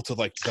relatable to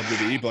like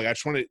WWE, but like I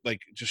just want to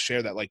like just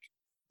share that like,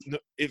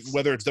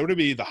 whether it's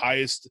WWE, the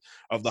highest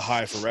of the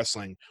high for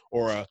wrestling,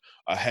 or a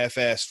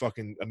half-ass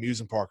fucking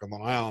amusement park on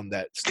Long Island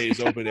that stays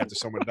open after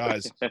someone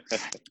dies,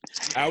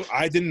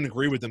 I didn't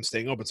agree with them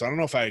staying open. So I don't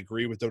know if I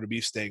agree with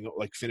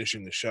WWE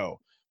finishing the show.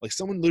 Like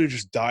someone literally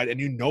just died, and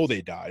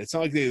they died. It's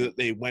not like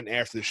they went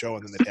after the show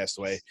and then they passed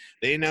away.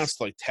 They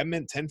announced like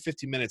 10,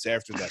 15 minutes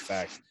after that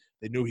fact,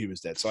 they knew he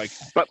was dead. So like,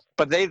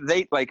 but they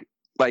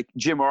like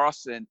Jim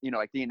Ross and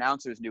like the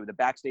announcers knew, the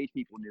backstage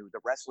people knew, the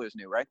wrestlers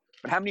knew, right?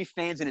 But how many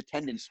fans in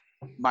attendance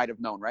might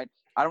have known, right?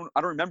 I don't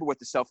remember what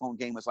the cell phone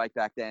game was like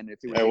back then. If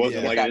it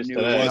wasn't like it is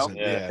today.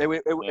 It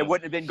wasn't. It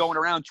wouldn't have been going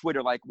around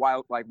Twitter like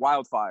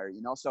wildfire,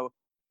 So.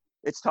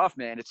 It's tough,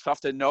 man. It's tough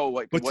to know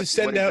what. But what, to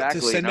send what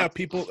out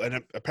people,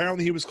 and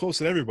apparently he was close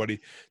to everybody.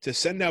 To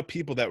send out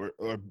people that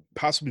were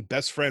possibly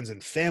best friends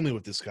and family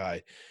with this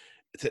guy,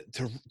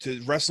 to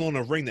wrestle in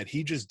a ring that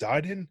he just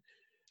died in,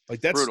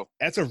 like that's brutal.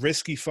 That's a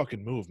risky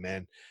fucking move,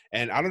 man.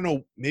 And I don't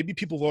know, maybe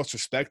people lost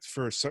respect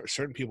for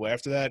certain people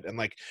after that. And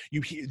like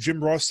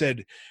Jim Ross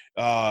said,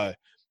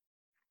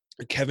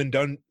 Kevin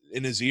Dunn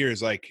in his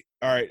ears, like,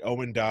 all right,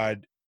 Owen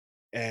died,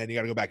 and you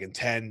got to go back in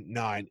 10,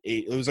 9,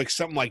 8. It was like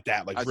something like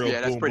that. Like real,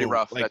 that's boom, pretty boom.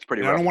 rough. Like, that's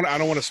pretty rough. I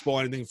don't want to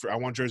spoil anything I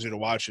want Jersey to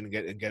watch and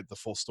get the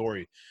full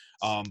story.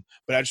 But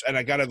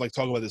I got to like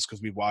talk about this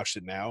because we watched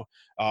it now.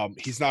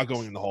 He's not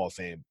going in the Hall of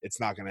Fame. It's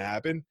not going to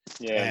happen.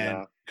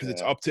 Yeah. Because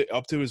it's up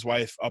to his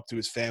wife, up to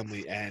his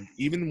family. And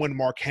even when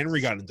Mark Henry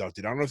got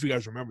inducted, I don't know if you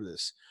guys remember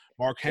this.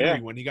 Mark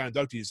Henry, when he got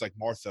inducted, he's like,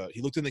 Martha. He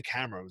looked in the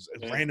camera. It was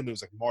randomly. It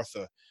was like,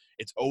 Martha,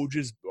 it's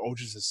Oge's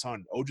his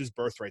son. Oge's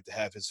birthright to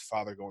have his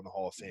father go in the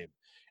Hall of Fame.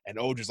 And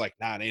Oge's like,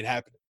 nah, it ain't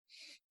happening.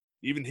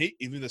 Even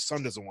the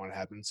son doesn't want it to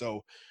happen.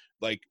 So,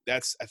 like, I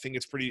think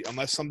it's pretty,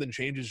 unless something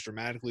changes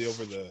dramatically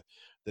over the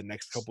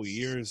next couple of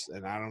years,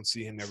 and I don't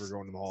see him ever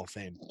going to the Hall of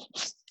Fame.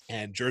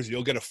 And Jersey,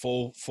 you'll get a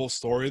full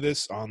story of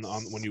this on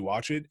when you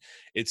watch it.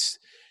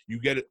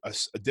 You get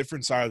a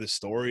different side of the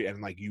story,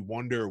 and like you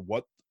wonder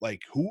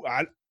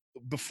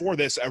before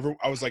this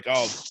I was like,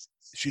 oh,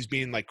 she's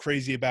being like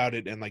crazy about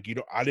it, and like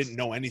I didn't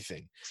know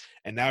anything,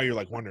 and now you're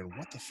like wondering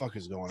what the fuck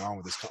is going on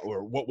with this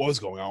or what was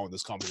going on with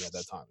this company at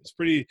that time.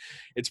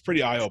 It's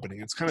pretty eye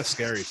opening. It's kind of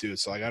scary too.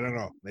 So like I don't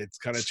know. It's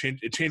kind of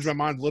changed my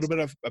mind a little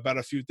bit about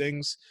a few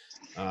things.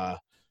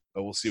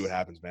 But we'll see what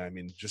happens, man. I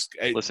mean,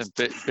 listen,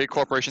 big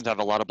corporations have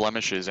a lot of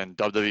blemishes, and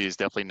WWE is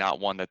definitely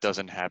not one that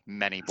doesn't have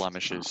many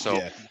blemishes.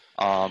 So,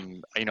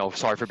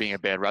 sorry for being a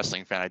bad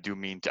wrestling fan. I do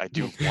want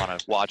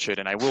to watch it,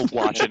 and I will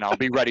watch it, and I'll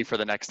be ready for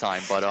the next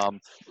time. But,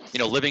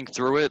 living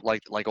through it,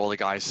 like all the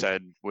guys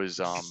said,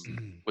 was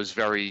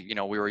very,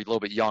 we were a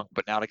little bit young,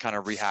 but now to kind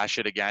of rehash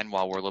it again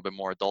while we're a little bit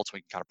more adults, we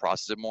can kind of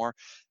process it more,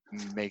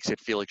 makes it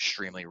feel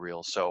extremely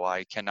real. So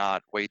I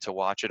cannot wait to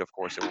watch it. Of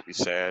course, it will be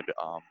sad.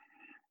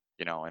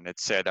 And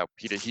it's sad that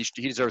he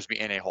deserves to be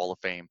in a Hall of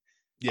Fame.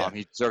 Yeah.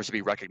 He deserves to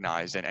be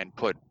recognized and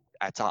put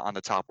on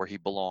the top where he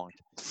belonged.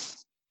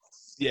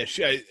 Yeah,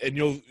 and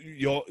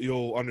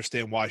you'll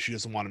understand why she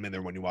doesn't want him in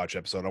there when you watch the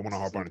episode. I don't want to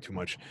harp on it too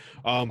much.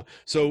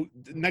 So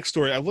next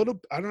story, I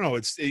don't know.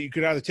 You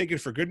could either take it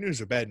for good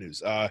news or bad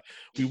news.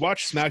 We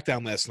watched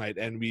SmackDown last night,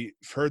 and we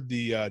heard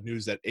the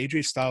news that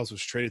AJ Styles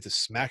was traded to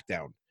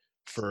SmackDown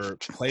for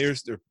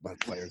players.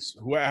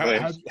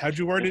 How'd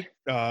you word it?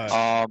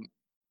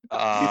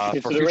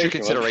 For future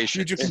considerations.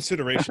 Future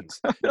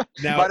considerations.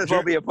 Now, might as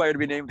well be a player to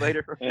be named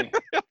later.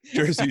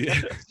 Jersey,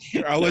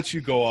 I'll let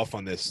you go off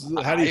on this.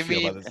 How do you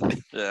feel about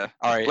this? Yeah.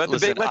 All right. Let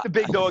the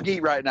big dog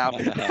eat right now.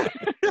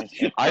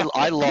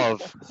 I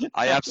love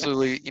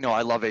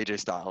AJ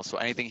Styles. So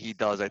anything he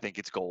does, I think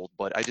it's gold.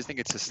 But I just think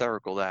it's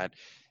hysterical that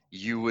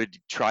you would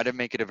try to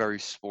make it a very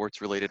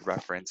sports-related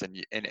reference,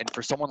 and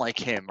for someone like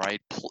him, right?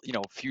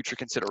 Future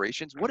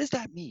considerations. What does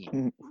that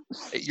mean?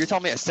 You're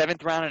telling me a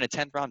 7th round and a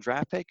 10th round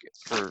draft pick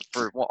for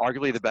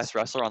arguably the best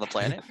wrestler on the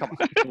planet? Come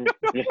on.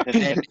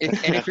 and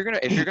if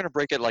you're gonna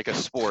break it like a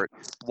sport,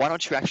 why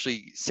don't you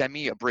actually send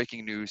me a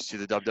breaking news to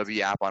the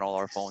WWE app on all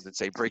our phones and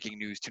say breaking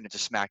news, tune into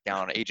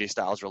SmackDown, AJ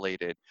Styles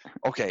related.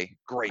 Okay,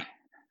 great.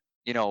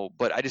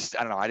 But I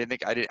don't know. I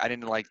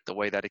didn't like the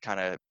way that it kind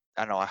of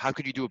I don't know. How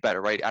could you do it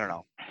better, right? I don't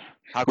know.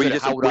 How Were would you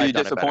I have done it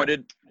better?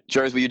 disappointed,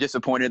 Jers? Were you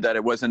disappointed that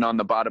it wasn't on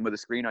the bottom of the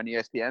screen on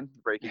ESPN?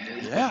 Breaking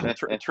news, Yeah.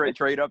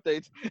 trade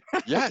updates.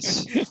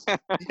 Yes. Yeah, it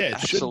should be. I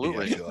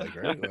Absolutely. feel like,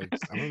 right? Like,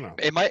 I don't know.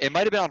 It might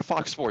have been on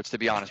Fox Sports, to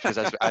be honest,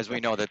 because as we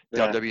know that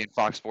Yeah. WWE and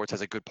Fox Sports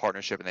has a good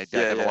partnership and they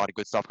Yeah, have yeah. a lot of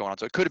good stuff going on.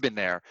 So it could have been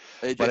there.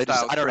 AJ But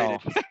Styles I don't know.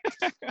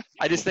 traded.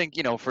 I just think,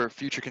 for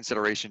future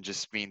consideration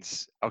just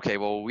means, okay,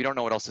 well, we don't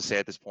know what else to say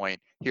at this point.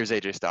 Here's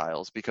AJ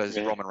Styles because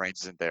Yeah. Roman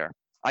Reigns isn't there.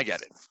 I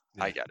get it.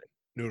 Yeah. I get it.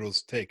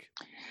 Noodles, take.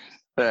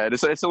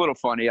 It's a little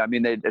funny. I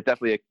mean, it's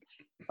definitely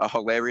a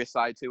hilarious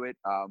side to it,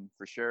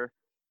 for sure.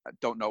 I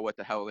don't know what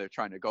the hell they're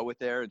trying to go with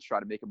there and try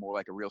to make it more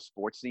like a real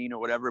sports scene or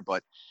whatever.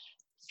 But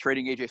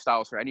trading AJ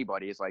Styles for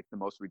anybody is like the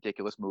most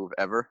ridiculous move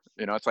ever.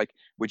 It's like,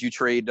 would you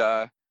trade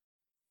Babe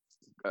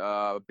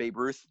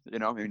Ruth?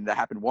 I mean, that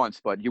happened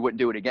once, but you wouldn't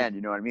do it again.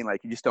 You know what I mean?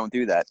 Like, you just don't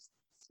do that.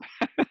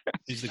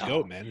 He's the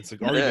GOAT, man. It's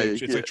like Yeah,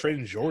 it's like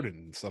trading Jordan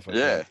and stuff like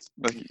Yeah, that.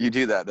 like you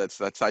do that.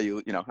 That's how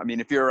you. I mean,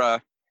 if you're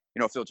a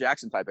Phil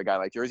Jackson type of guy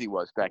like Jersey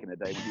was back in the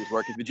day when he was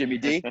working for Jimmy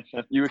D,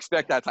 you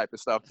expect that type of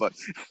stuff. But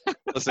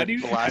Listen,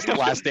 the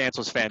Last Dance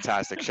was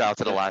fantastic. Shout out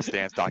to the Last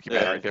Dance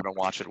documentary. Yeah. If you haven't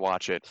watched it,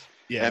 watch it.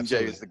 Yeah, MJ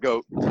absolutely. is the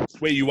GOAT.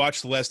 Wait, you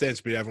watched The Last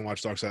Dance, but you haven't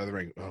watched Dark Side of the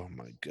Ring. Oh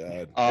my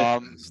god,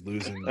 he's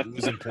losing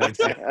points.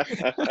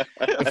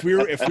 If we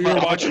were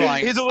watching,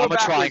 He's a little I'm a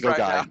triangle backwards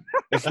right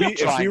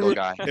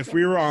guy. now. if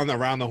we were on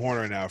Around the Horn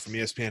right now from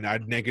ESPN,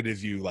 I'd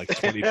negative you like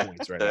 20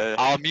 points right now.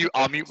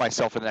 I'll mute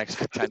myself for the next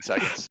 10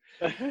 seconds.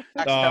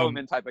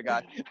 Element type of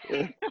guy.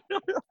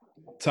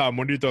 Tom,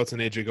 what are your thoughts on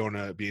AJ going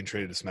to being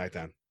traded to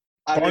SmackDown?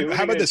 I mean,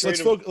 How about this? Let's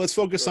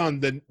focus Sure. on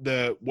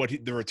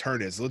the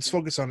return is. Let's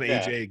focus on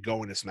AJ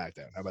going to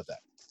SmackDown. How about that?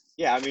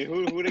 Yeah, I mean,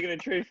 who are they going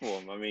to trade for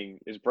him? I mean,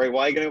 is Bray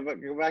Wyatt going to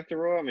go back to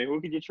Raw? I mean, who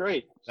could you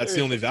trade? That's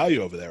the only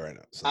value over there right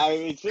now. So. I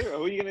mean, too.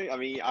 Who are you going to? I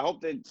mean, I hope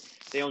that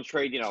they don't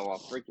trade. A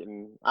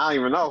freaking. I don't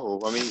even know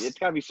who. I mean, it's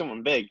got to be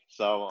someone big.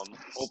 So I'm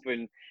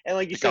hoping. And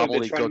like you said,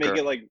 they're trying to make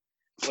it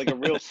like a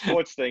real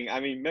sports thing.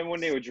 I mean, remember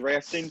when they were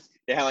drafting?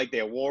 They had like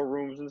their war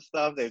rooms and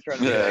stuff. They were trying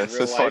to make it like real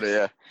life. Funny,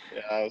 yeah.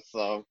 Yeah.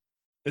 So.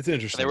 It's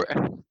interesting.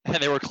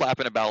 They were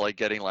clapping about like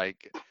getting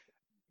like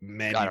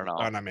Mandy, I don't know.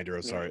 Oh, not Mandy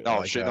Rose. Sorry.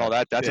 No, shit. No,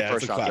 that's a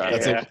first round clap.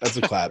 guy. That's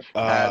a clap.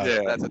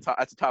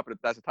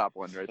 That's a top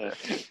one right there.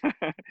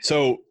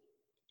 So,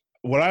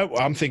 what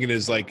I'm thinking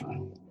is like,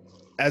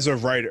 as a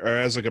writer or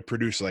as like a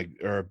producer, like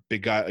or a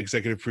big guy,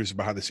 executive producer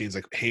behind the scenes,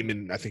 like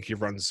Heyman, I think he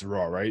runs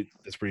Raw, right?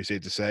 That's pretty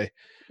safe to say.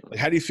 Like,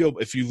 how do you feel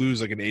if you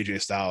lose like an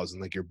AJ Styles in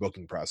like your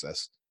booking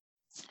process?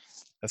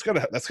 That's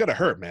gotta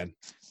hurt, man.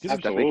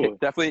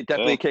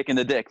 Definitely kicking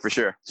the dick for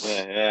sure.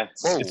 Yeah.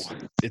 Whoa.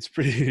 It's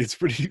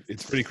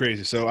pretty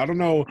crazy. So I don't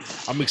know.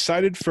 I'm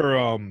excited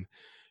for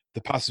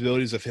the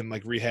possibilities of him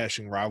like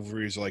rehashing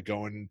rivalries, or like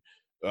going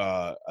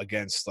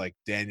against like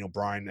Daniel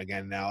Bryan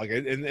again now. Like,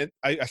 and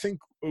I think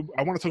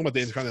I want to talk about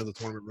the Intercontinental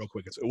Tournament real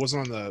quick. It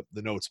wasn't on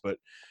the notes, but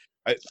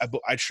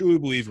I truly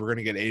believe we're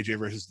going to get AJ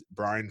versus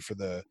Bryan for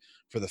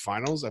the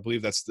finals. I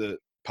believe that's the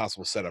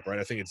possible setup, right?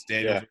 I think it's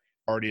Daniel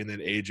Hardy and then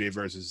AJ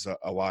versus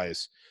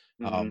Elias.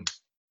 Mm-hmm.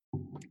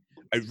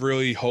 I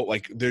really hope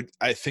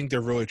I think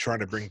they're really trying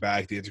to bring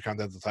back the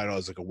Intercontinental title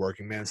as like a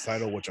working man's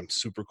title, which I'm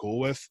super cool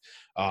with.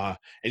 And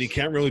you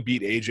can't really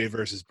beat AJ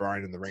versus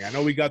Bryan in the ring. I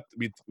know we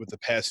with the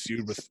past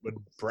feud with when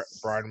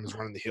Bryan was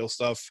running the heel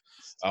stuff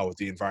with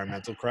the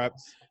environmental crap.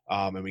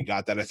 And we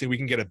got that. I think we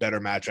can get a better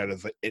match out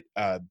of it.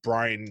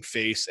 Bryan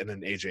face and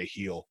then AJ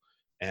heel.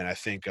 And I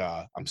think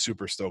I'm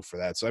super stoked for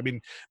that. So, I mean,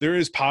 there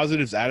is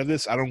positives out of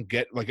this. I don't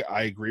get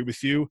I agree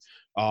with you.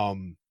 I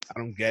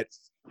don't get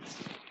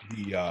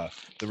the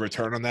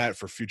return on that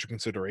for future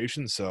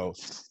consideration. So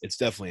it's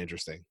definitely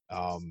interesting.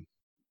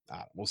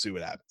 We'll see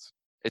what happens.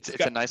 It's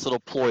a nice little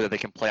ploy that they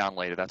can play on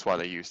later. That's why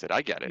they used it.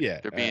 I get it.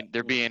 Yeah,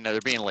 they're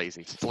being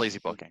lazy. It's lazy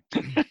booking.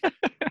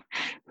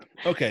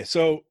 Okay,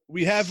 so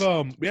we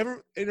haven't.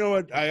 You know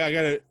what? I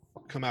gotta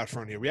come out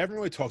front here. We haven't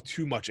really talked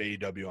too much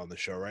AEW on the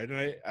show, right?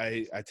 And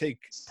I take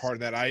part of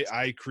that.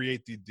 I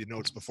create the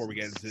notes before we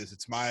get into this.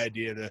 It's my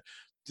idea to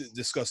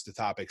discuss the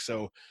topic.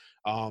 So,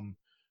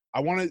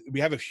 we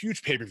have a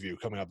huge pay-per-view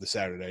coming up this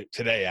Saturday.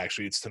 Today,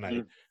 actually, it's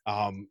tonight.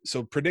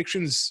 So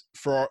predictions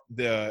for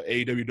the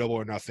AEW Double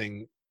or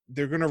Nothing,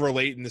 they're going to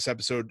relate in this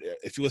episode.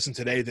 If you listen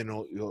today, then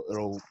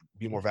it'll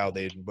be more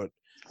validated. But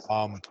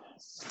I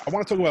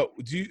want to talk about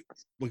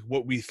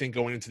what we think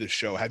going into the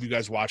show. Have you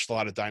guys watched a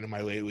lot of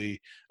Dynamite lately?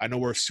 I know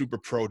we're super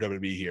pro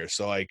WWE here.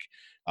 So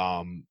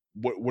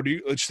what do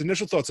you just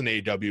initial thoughts on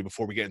AEW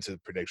before we get into the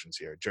predictions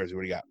here? Jersey,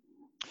 what do you got?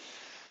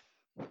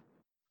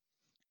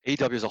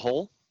 AEW as a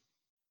whole?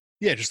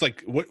 Yeah, just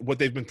like what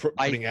they've been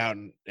putting out,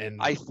 and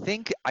I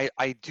think I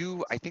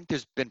think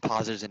there's been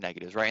positives and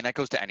negatives, right? And that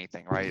goes to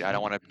anything, right? I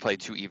don't want to play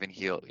too even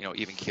keel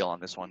on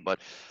this one,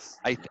 but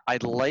I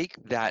like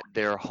that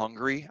they're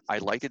hungry. I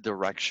like the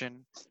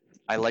direction.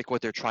 I like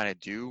what they're trying to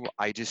do.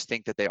 I just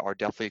think that they are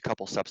definitely a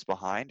couple steps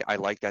behind. I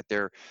like that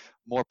they're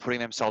more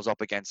putting themselves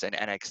up against an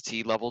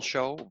NXT level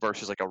show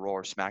versus like a Raw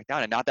or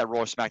SmackDown. And not that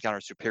Raw or SmackDown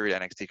are superior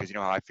to NXT, because you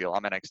know how I feel.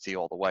 I'm NXT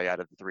all the way out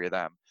of the three of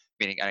them.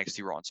 meaning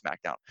NXT, Raw, and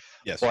SmackDown.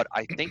 Yes. But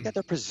I think that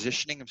they're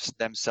positioning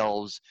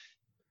themselves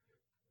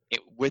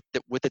with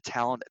the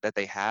talent that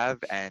they have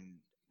and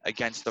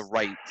against the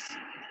right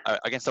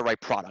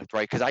product,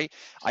 right? Because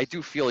I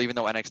do feel, even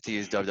though NXT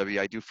is WWE,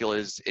 I do feel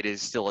it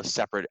is still a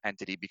separate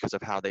entity because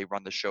of how they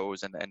run the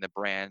shows and the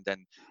brand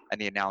and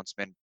the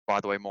announcement. By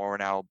the way, Mauro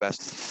now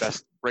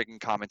best breaking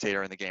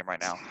commentator in the game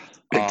right now.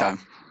 Big time.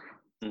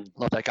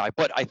 Love that guy.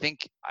 But I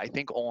think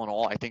all in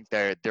all, I think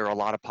there are a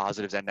lot of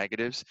positives and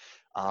negatives.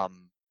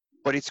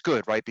 But it's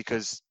good, right?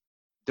 Because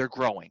they're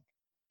growing.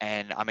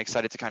 And I'm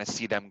excited to kind of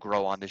see them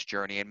grow on this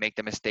journey and make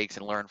the mistakes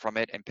and learn from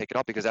it and pick it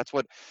up, because that's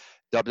what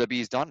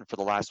WWE's done for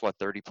the last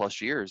 30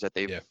 plus years, that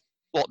they've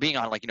being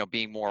on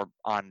being more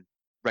on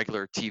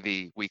regular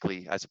TV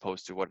weekly as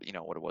opposed to what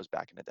it was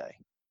back in the day.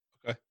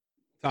 Okay,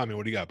 Tommy,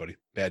 what do you got, buddy?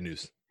 Bad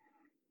news.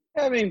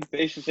 I mean,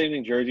 basically the same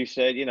thing Jersey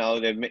said.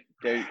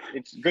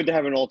 It's good to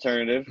have an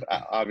alternative.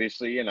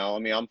 Obviously, I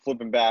mean, I'm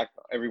flipping back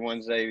every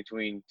Wednesday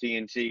between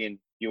TNT and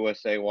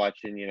USA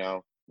watching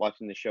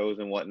the shows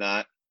and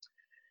whatnot.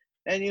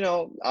 And,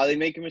 are they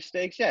making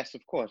mistakes? Yes,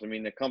 of course. I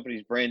mean, the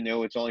company's brand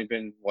new. It's only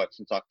been,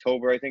 since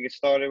October, I think it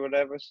started,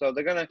 whatever. So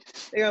they're going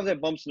to have their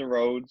bumps in the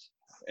roads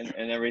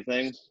and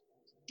everything.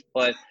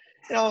 But,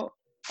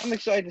 I'm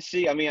excited to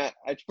see. I mean,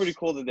 it's pretty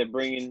cool that they're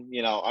bringing,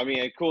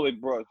 cool they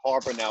brought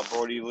Harper now,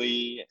 Brody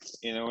Lee,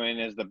 in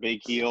as the big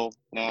heel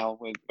now,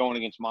 going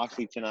against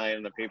Moxley tonight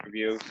on the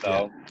pay-per-view.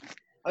 So,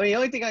 I mean, the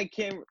only thing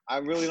I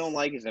really don't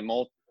like is them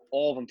all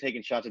of them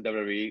taking shots at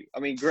WWE. I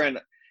mean,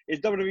 granted, is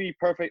WWE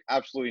perfect?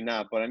 Absolutely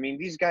not. But, I mean,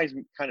 these guys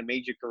kind of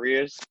made your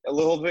careers a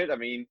little bit. I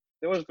mean, if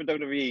it wasn't for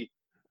WWE,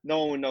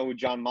 no one would know who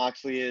John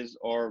Moxley is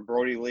or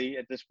Brody Lee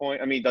at this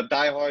point. I mean, the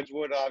diehards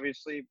would,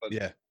 obviously. But,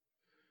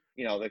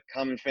 the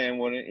common fan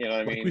wouldn't. You know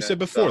what I mean? Like we said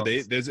before,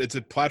 it's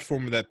a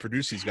platform that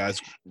produces these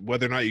guys.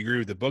 Whether or not you agree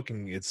with the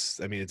booking, it's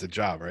a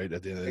job, right?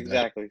 At the end of the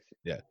exactly. Day.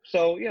 Yeah.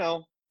 So,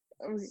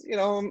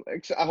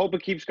 I hope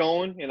it keeps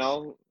going.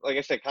 Like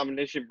I said,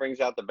 competition brings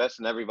out the best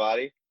in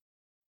everybody.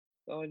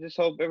 So I just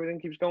hope everything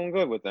keeps going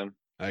good with them.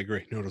 I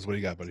agree. Noodles, what do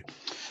you got, buddy?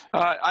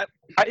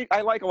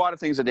 I like a lot of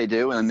things that they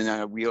do, and I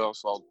mean, we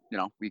also,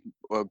 we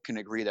can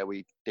agree that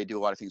they do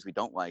a lot of things we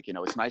don't like.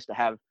 It's nice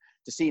to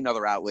see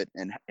another outlet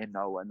and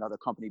another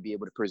company be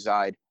able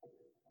to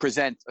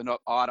present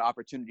odd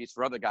opportunities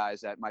for other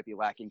guys that might be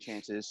lacking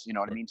chances. You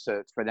know what I mean?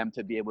 So for them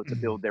to be able to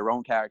build their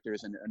own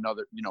characters and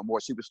more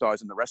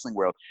superstars in the wrestling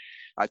world.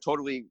 I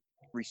totally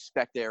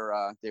respect their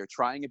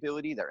trying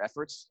ability, their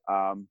efforts.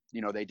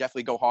 They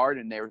definitely go hard,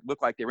 and they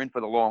look like they're in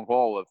for the long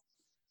haul of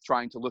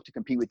trying to look to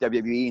compete with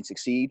WWE and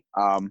succeed.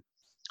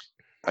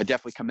 I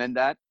definitely commend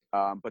that.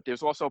 But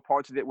there's also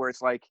parts of it where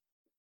it's like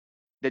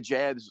the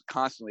jabs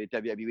constantly at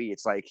WWE.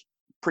 It's like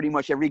pretty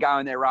much every guy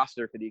on their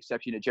roster, for the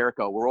exception of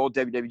Jericho, were all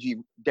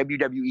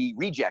WWE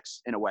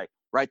rejects in a way,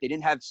 right? They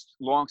didn't have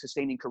long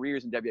sustaining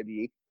careers in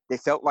WWE. They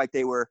felt like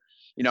they were,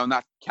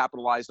 not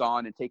capitalized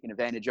on and taken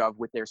advantage of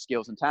with their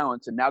skills and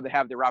talents. And now they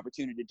have their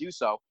opportunity to do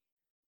so.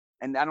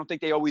 And I don't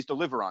think they always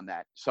deliver on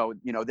that. So,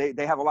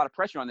 they have a lot of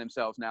pressure on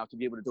themselves now to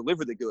be able to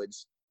deliver the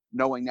goods,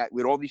 knowing that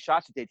with all these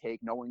shots that they take,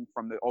 knowing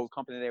from the old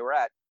company they were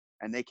at,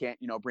 and they can't,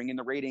 bring in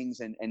the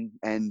ratings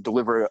and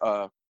deliver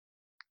a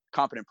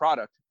competent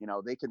product,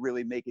 they could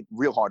really make it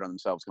real hard on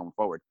themselves going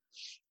forward.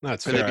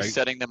 That's Could fair. they be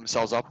setting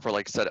themselves up for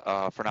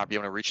for not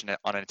being able to reach an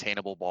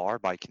unattainable bar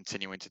by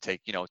continuing to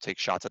take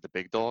shots at the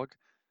big dog?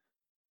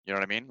 You know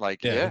what I mean?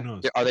 Like, who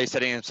knows? Are they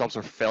setting themselves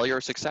for failure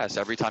or success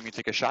every time you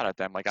take a shot at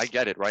them? Like, I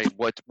get it, right?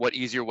 What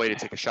easier way to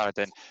take a shot at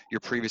than your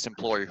previous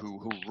employer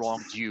who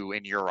wronged you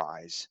in your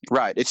eyes?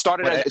 Right. It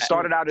started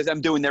out as them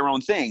doing their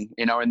own thing,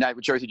 and that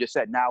what Jersey just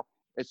said. Now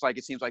it's like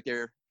it seems like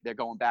they're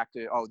going back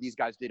to, oh, these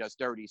guys did us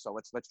dirty, so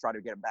let's try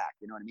to get them back.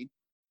 You know what I mean?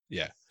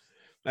 Yeah.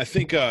 I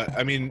think,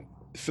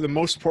 for the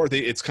most part,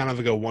 it's kind of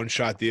like a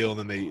one-shot deal,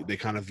 and then they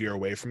kind of veer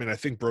away from it. I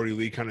think Brody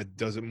Lee kind of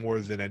does it more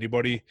than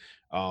anybody,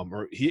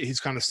 or he's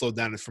kind of slowed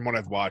down. From what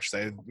I've watched,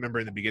 I remember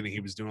in the beginning he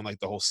was doing like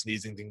the whole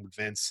sneezing thing with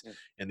Vince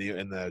in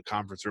the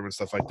conference room and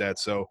stuff like that.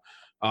 So,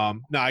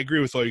 no, I agree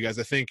with all you guys.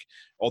 I think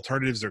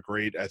alternatives are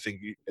great. I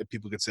think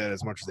people could say it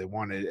as much as they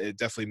want. It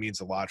definitely means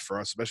a lot for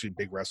us, especially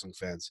big wrestling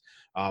fans.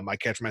 I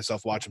catch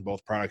myself watching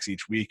both products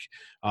each week.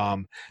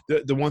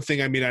 The one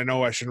thing, I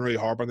know I shouldn't really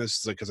harp on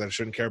this because I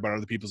shouldn't care about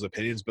other people's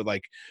opinions, but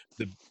like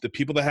the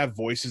people that have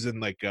voices in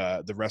like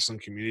the wrestling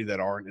community that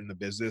aren't in the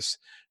business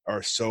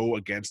are so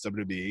against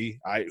WWE.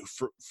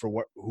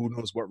 For who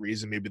knows what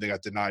reason, maybe they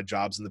got denied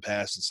jobs in the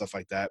past and stuff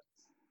like that.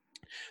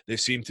 They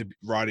seem to be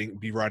riding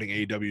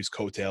AEW's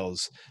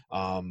coattails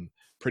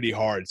pretty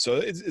hard.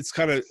 So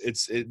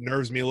it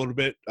nerves me a little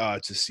bit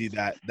to see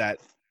that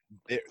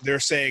they're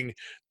saying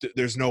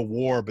there's no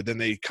war, but then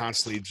they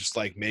constantly just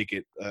like make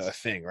it a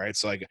thing, right?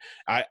 So like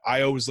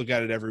I always look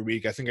at it every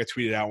week. I think I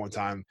tweeted out one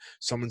time,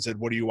 someone said,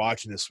 what are you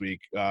watching this week,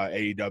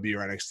 AEW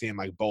or NXT? I'm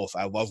like, both.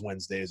 I love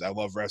Wednesdays. I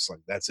love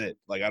wrestling. That's it.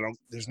 Like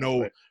there's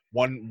no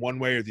one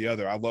way or the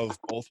other. I love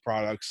both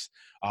products.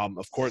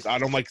 Of course, I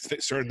don't like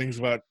certain things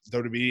about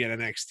WWE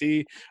and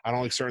NXT. I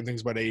don't like certain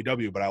things about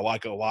AEW, but I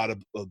like a lot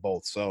of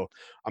both. So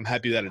I'm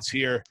happy that it's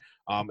here.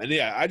 And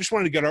yeah, I just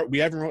wanted to get we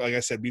haven't, like I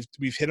said,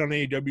 we've hit on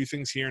AEW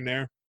things here and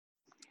there.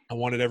 I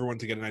wanted everyone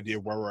to get an idea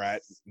of where we're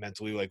at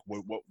mentally, like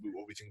what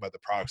we think about the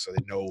product, so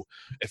they know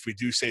if we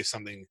do say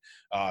something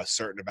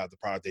certain about the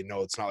product, they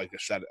know it's not like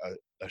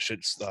a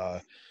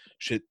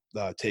shit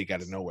take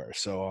out of nowhere.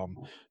 So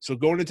so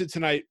going into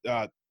tonight,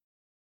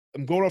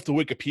 I'm going off the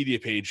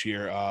Wikipedia page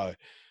here.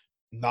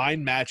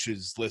 9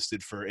 matches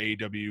listed for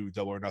AEW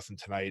Double or Nothing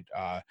tonight,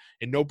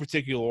 in no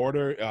particular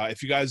order.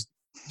 If you guys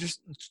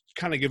just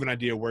kind of give an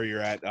idea where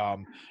you're at,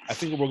 I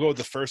think we'll go with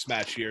the first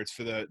match here. It's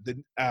for the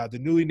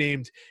newly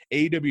named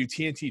AEW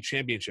TNT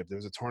Championship. There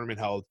was a tournament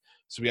held,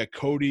 so we got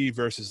Cody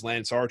versus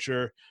Lance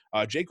Archer.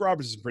 Jake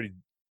Roberts has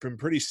been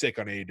pretty sick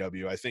on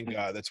AEW. I think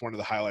that's one of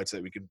the highlights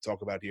that we can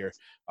talk about here.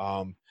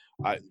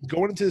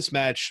 Going into this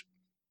match,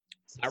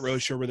 not really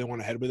sure where they want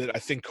to head with it. I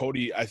think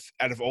Cody,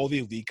 out of all the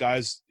elite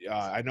guys,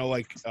 I know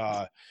like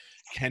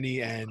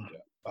Kenny and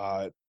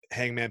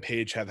Hangman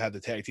Page have had the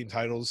tag team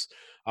titles,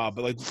 but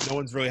like no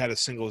one's really had a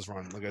singles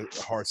run, like a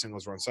hard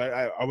singles run. So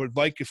I would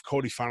like if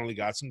Cody finally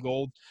got some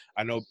gold.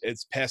 I know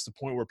it's past the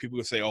point where people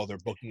would say, oh, they're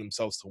booking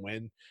themselves to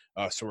win.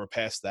 So we're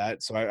past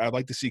that. So I'd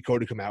like to see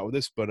Cody come out with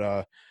this.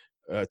 But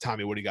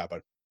Tommy, what do you got,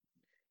 bud?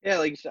 Yeah,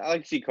 like I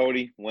like to see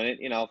Cody win it.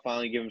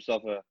 Finally give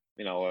himself a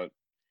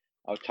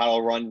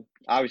title run.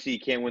 Obviously, he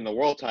can't win the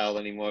world title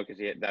anymore because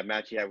he had that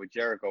match he had with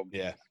Jericho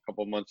a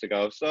couple of months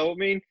ago. So I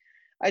mean,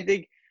 I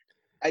think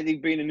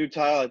being a new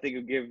title, I think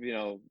it'll give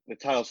the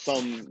title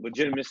some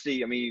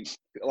legitimacy. I mean,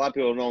 a lot of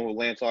people don't know who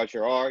Lance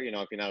Archer are. If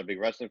you're not a big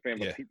wrestling fan,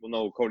 but people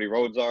know who Cody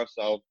Rhodes are.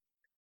 So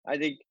I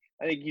think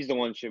he's the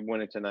one who should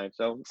win it tonight.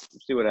 So we'll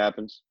see what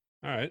happens.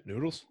 All right,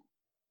 Noodles.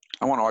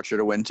 I want Archer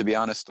to win, to be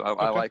honest.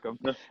 I like him.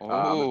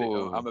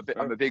 Oh,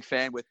 I'm a big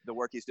fan with the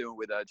work he's doing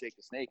with Jake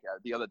the Snake.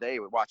 The other day,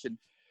 we're watching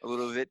a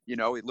little of it.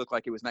 It looked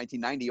like it was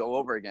 1990 all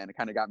over again. It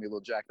kind of got me a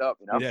little jacked up,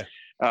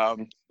 Yeah.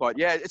 But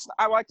yeah,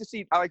 I like to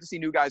see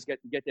new guys get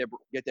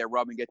their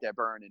rub and get their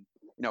burn. And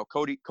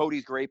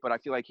Cody's great, but I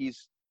feel like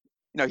he's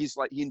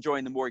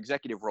enjoying the more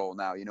executive role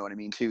now. You know what I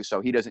mean too.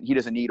 So he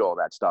doesn't need all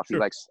that stuff.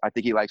 Sure. I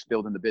think he likes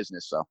building the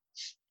business. So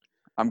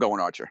I'm going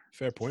Archer.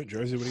 Fair point,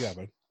 Jersey. What do you got,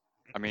 bud?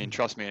 I mean,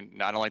 trust me,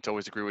 and I don't like to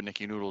always agree with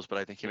Nicky Noodles, but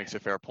I think he makes a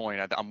fair point.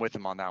 I'm with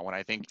him on that one.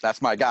 I think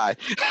that's my guy.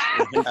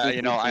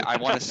 I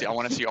want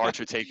to see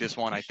Archer take this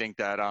one. I think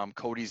that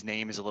Cody's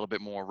name is a little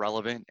bit more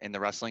relevant in the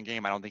wrestling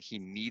game. I don't think he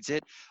needs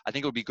it. I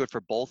think it would be good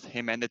for both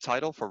him and the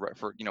title for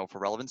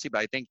relevancy.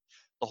 But I think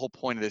the whole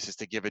point of this is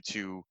to give it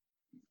to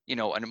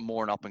a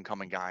more an up and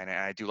coming guy, and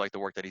I do like the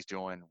work that he's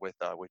doing with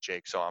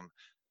Jake. So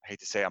I hate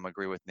to say I'm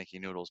agree with Nicky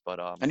Noodles, but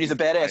and he's a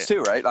badass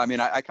too, right? I mean,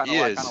 I kind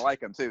of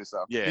like him too.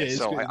 So yeah,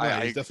 so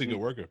he's definitely a good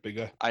worker, big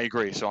guy. I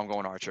agree. So I'm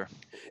going Archer.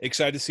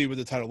 Excited to see what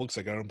the title looks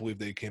like. I don't believe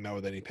they came out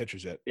with any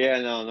pictures yet. Yeah,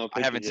 no.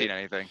 I haven't seen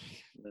anything.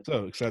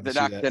 So excited to see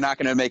that. They're not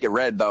going to make it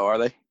red though, are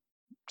they?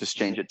 Just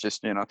change it.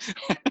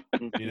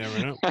 You never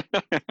know.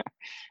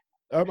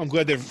 I'm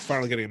glad they're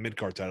finally getting a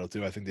mid-card title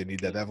too. I think they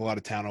need that. They have a lot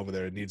of talent over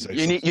there. It needs. Like,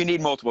 you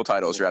need multiple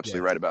titles. You're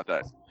absolutely right about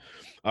that.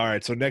 All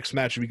right, so next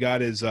match we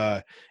got is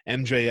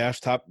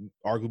MJF,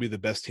 arguably the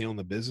best heel in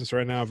the business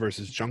right now,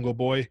 versus Jungle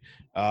Boy.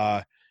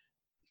 I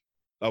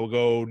will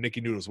go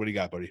Nicky Noodles. What do you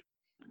got, buddy?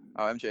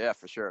 Oh, MJF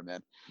for sure, man.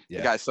 Yeah.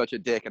 The guy's such a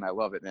dick, and I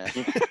love it, man.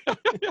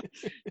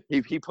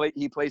 he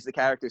plays the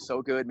character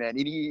so good, man.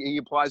 He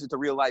applies it to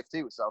real life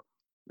too. So,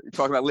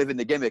 talking about living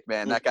the gimmick,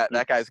 man.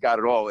 That guy's got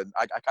it all, and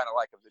I kind of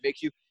like him.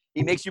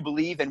 He makes you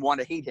believe and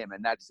want to hate him,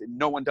 and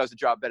no one does a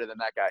job better than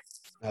that guy.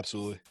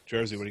 Absolutely,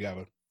 Jersey. What do you got,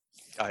 bud?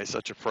 He's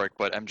such a prick,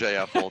 but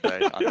MJF all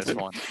day on this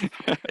one.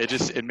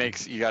 It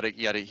makes you gotta.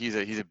 He's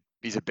a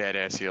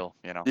badass heel.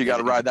 You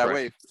gotta ride that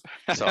wave.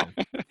 So,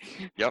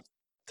 yep.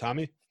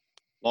 Tommy.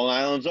 Long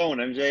Island's own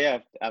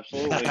MJF,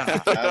 absolutely.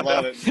 I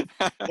love it.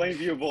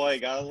 Plainview boy,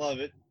 gotta love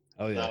it.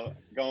 Oh yeah. So,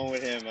 going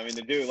with him. I mean,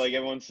 the dude, like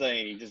everyone's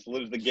saying, he just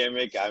lives the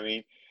gimmick. I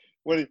mean,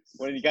 when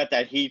he got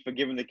that heat for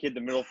giving the kid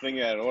the middle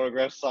finger at an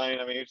autograph sign,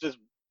 I mean, it's just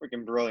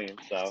freaking brilliant.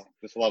 So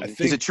just love him.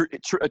 He's a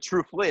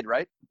true Flid,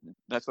 right?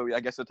 I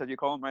guess that's what you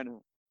call him, right?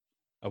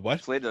 A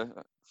what? Flid, a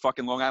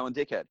fucking Long Island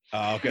dickhead.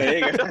 Oh,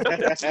 okay. There you go.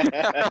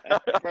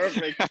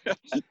 Perfect.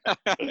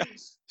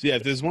 So yeah,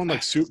 if there's one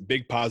like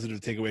big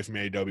positive takeaway from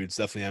AEW, it's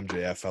definitely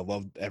MJF. I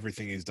love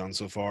everything he's done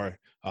so far.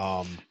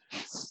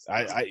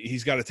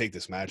 He's got to take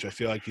this match. I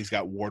feel like he's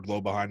got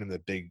Wardlow behind him, the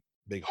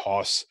big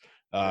hoss.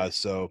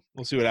 So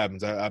we'll see what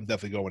happens. I'm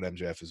definitely going with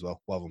MJF as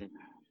well. Love him.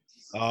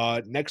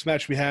 Next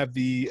match, we have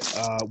the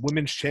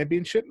Women's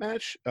Championship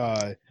match.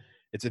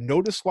 It's a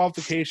no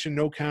disqualification,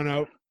 no count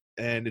out,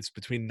 and it's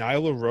between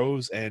Nyla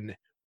Rose and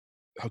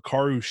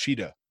Hikaru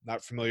Shida.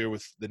 Not familiar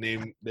with the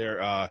name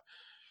there.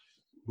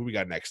 Who we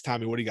got next?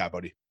 Tommy, what do you got,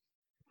 buddy?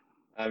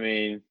 I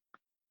mean,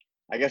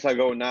 I guess I'll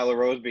go with Nyla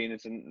Rose, being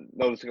it's a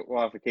no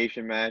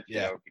disqualification match.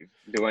 Yeah.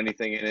 Do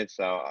anything in it,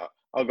 so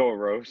I'll go with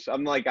Rose. I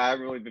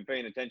haven't really been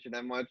paying attention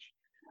that much.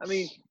 I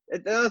mean,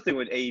 another thing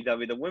with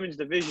AEW, the women's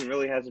division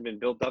really hasn't been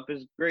built up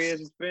as great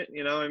as it's been.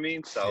 You know what I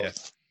mean? So, yeah.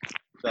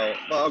 So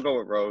I'll go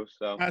with Rose.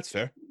 So that's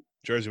fair.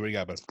 Jersey, what do you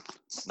got, bud?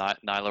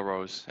 Nyla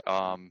Rose.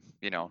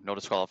 No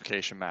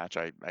disqualification match.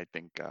 I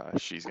think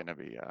she's gonna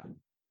be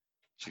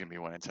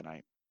winning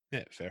tonight.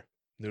 Yeah, fair.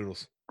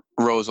 Noodles.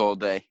 Rose all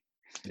day.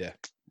 Yeah.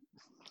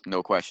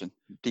 No question.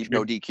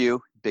 No DQ,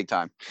 big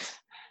time.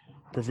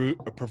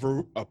 A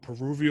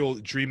proverbial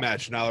dream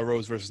match: Nyla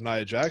Rose versus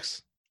Nia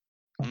Jax.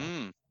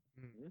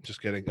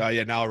 Just kidding.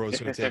 Yeah, Nyla Rose is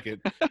going to take it.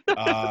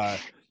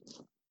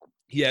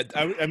 Yeah,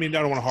 I mean, I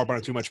don't want to harp on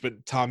it too much,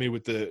 but Tommy,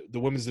 with the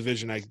women's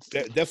division,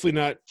 definitely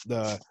not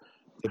the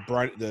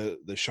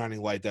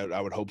shining light that I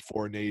would hope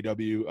for in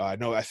AEW.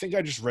 No, I think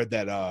I just read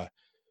that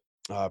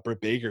Britt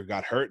Baker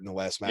got hurt in the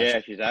last match.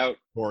 Yeah, she's out.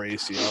 Or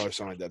ACL or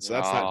something like that. So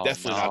that's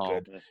definitely not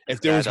good.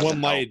 If there That was one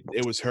doesn't light,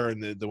 it was her in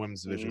the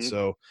women's division.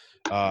 So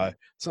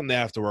something they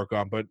have to work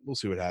on, but we'll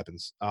see what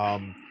happens.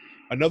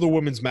 Another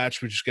women's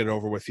match, we just get it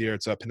over with here.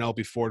 It's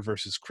Penelope Ford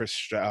versus Chris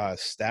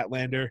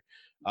Statlander.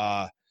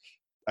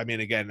 I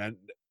mean, again,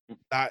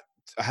 I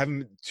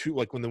haven't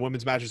when the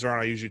women's matches are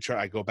on,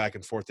 I go back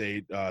and forth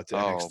to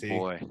NXT.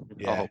 Boy.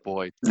 Yeah. Oh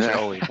boy,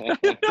 Joey. Well,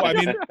 I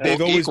mean, they've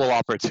always equal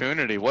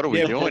opportunity. What are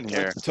we doing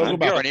here? Talk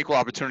about You're an equal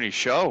opportunity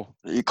show.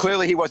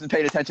 Clearly, he wasn't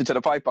paying attention to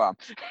the pipe bomb.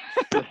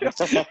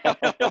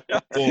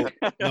 well,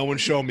 no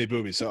one's showing me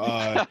boobies, so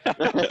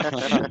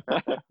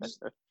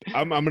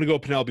I'm gonna go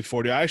Penelope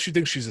Ford. I actually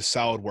think she's a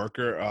solid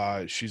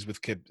worker. She's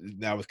with Kip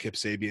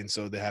Sabian,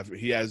 so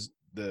he has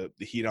the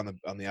heat on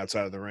the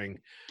outside of the ring.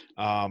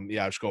 I'll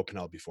just go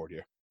Penelope Ford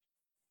here.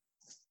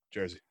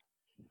 Jersey.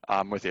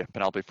 I'm with you,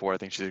 Penelope Ford. I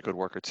think she's a good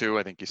worker too.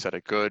 I think you said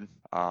it good.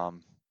 I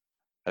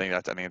think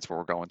that's where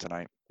we're going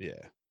tonight. Yeah.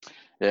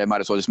 Yeah,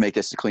 might as well just make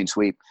this a clean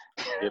sweep.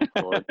 Fair.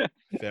 All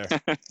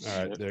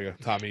right, there you go.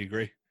 Tommy, you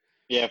agree?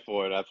 Yeah,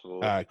 Ford,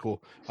 absolutely. All right,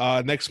 cool.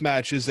 Next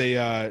match is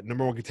a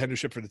number one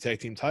contendership for the tag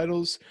team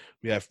titles.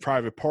 We have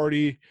Private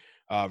Party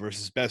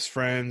versus Best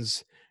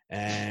Friends,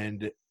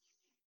 and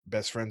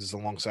Best Friends is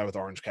alongside with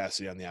Orange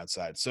Cassidy on the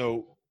outside.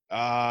 So,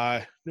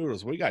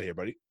 Noodles, what do you got here,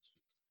 buddy?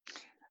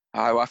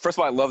 Well, first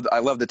of all, I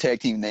love the tag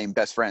team name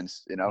Best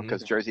Friends,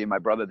 because Jersey and my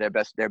brother, they're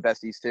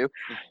besties too,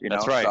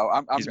 That's right. So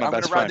I'm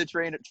going to ride the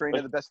train of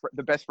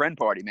the best friend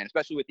party, man,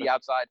 especially with the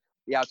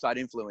outside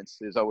influence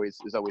is always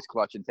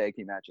clutch in tag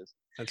team matches.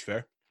 That's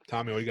fair.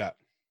 Tommy, what do you got?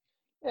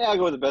 Yeah, I'll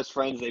go with the Best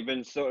Friends. They've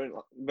been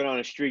on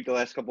a streak the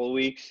last couple of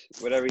weeks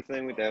with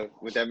everything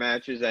with their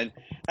matches, and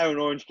having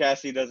Orange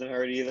Cassidy doesn't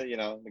hurt either.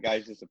 The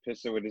guy's just a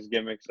pisser with his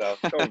gimmick, so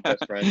go with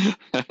Best Friends.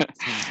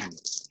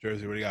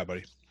 Jersey, what do you got,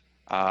 buddy?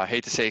 I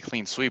hate to say a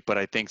clean sweep, but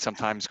I think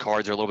sometimes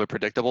cards are a little bit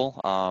predictable.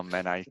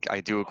 And I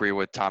do agree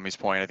with Tommy's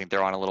point. I think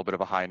they're on a little bit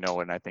of a high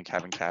note, and I think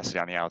having Cassidy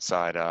on the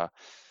outside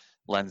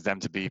lends them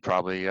to be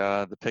probably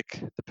the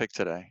pick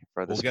today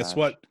for this.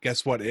 Well,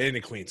 guess what? It ain't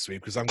a clean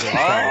sweep because I'm going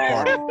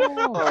Private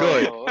Party.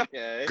 Good.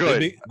 Okay.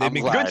 Good.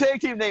 Good tag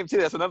team name too.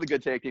 That's another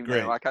good tag team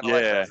name. I kind of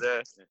like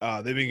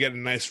that. They've been getting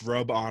a nice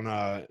rub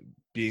on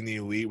being the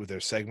elite with their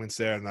segments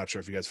there. I'm not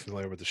sure if you guys are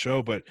familiar with the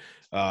show, but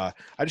I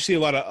just see a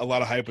lot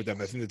of hype with them.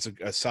 I think it's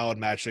a solid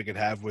match they could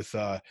have with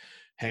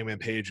Hangman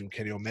Page and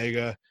Kenny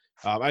Omega.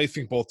 I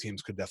think both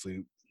teams could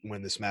definitely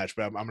win this match,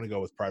 but I'm going to go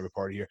with Private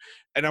Party here.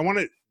 And I want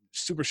to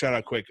super shout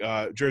out quick.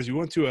 Jersey, we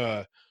went to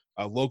a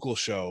local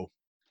show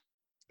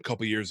a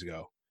couple years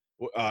ago,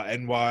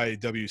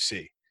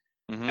 NYWC.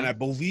 Mm-hmm.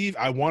 And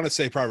I want to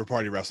say Private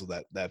Party wrestled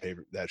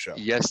that show.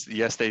 Yes,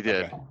 they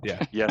did. Okay.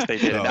 Yeah. Yes, they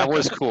did. That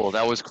was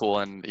cool.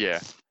 And yeah.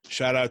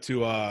 Shout out to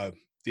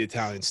the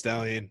Italian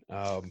Stallion.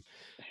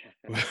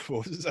 What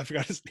was his? I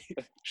forgot his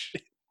name.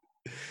 Shit.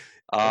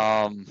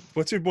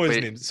 What's your boy's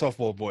name?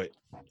 Softball boy.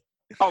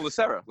 Oh,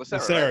 Lucero,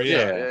 right?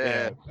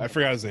 Yeah. I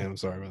forgot his name. I'm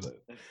sorry about that.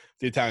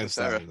 The Italian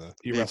Stallion, though.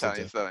 He wrestled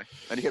too.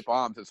 And he hit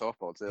bombs in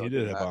softball too. He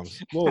did hit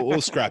bombs.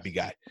 Little scrappy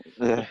guy.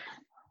 Yeah.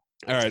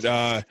 All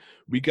right.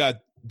 We got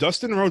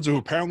Dustin Rhodes, who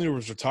apparently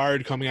was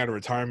retired, coming out of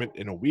retirement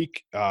in a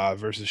week,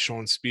 versus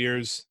Sean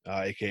Spears,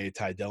 a.k.a.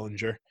 Ty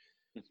Dellinger.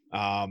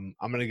 I'm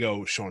going to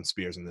go Sean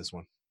Spears in this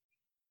one.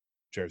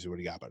 Jersey, what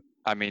do you got, bud?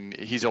 I mean,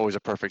 he's always a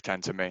perfect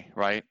 10 to me,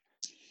 right?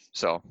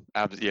 So,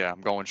 yeah,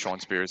 I'm going Sean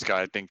Spears.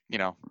 Guy, I think,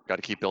 got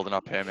to keep building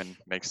up him and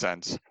makes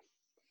sense.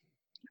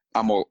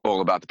 I'm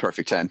all about the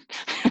perfect 10.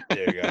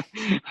 There you go.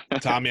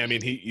 Tommy, I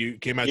mean, you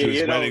came out to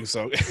his wedding,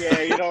 so.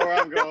 Yeah, you know where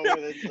I'm going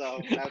with it,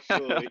 so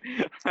absolutely.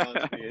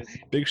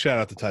 Big shout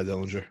out to Ty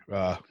Dillinger.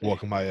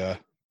 Welcome my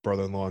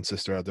brother-in-law and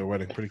sister at their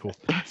wedding. Pretty cool.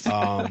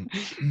 All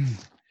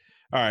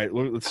right,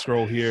 let's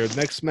scroll here.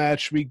 Next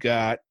match we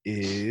got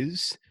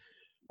is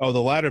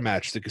the ladder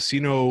match, the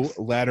casino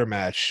ladder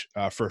match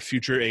for a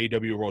future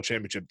AEW World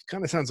Championship.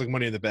 Kind of sounds like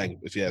Money in the Bank,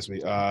 if you ask me.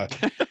 A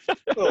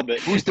little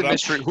bit. Who's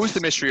the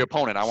mystery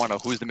opponent? I want to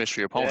know who's the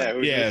mystery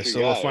opponent. Yeah,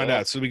 so we'll find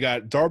out. So we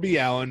got Darby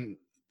Allin.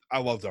 I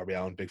love Darby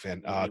Allin, big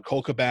fan.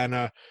 Cole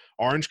Cabana,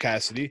 Orange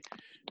Cassidy,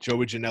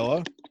 Joey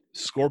Janela,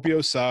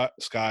 Scorpio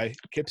Sky,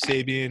 Kip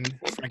Sabian,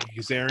 Frankie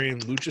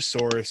Kazarian,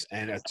 Luchasaurus,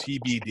 and a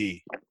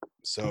TBD.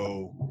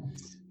 So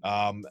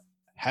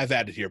have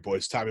at it here,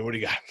 boys. Tommy, what do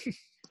you got?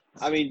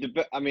 I mean,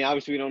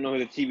 obviously we don't know who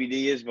the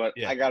TBD is, but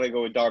I got to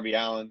go with Darby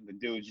Allin. The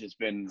dude's just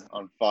been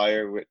on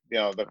fire with,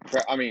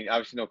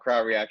 obviously no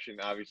crowd reaction,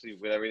 obviously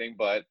with everything,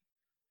 but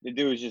the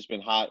dude has just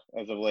been hot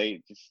as of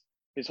late. Just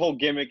his whole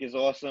gimmick is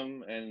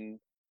awesome, and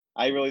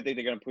I really think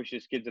they're gonna push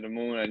this kid to the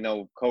moon. I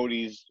know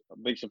Cody's a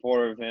big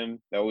supporter of him.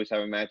 They're always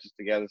having matches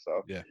together,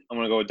 so Yeah. I'm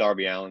gonna go with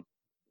Darby Allin.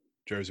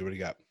 Jersey, what do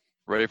you got?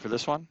 Ready for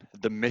this one?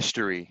 The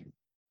mystery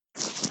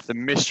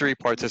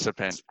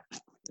participant.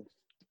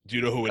 Do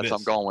you know who it That's is? what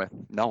I'm going with.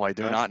 No, I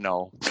do not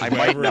know. I Whoever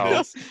might it know,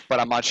 is. but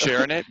I'm not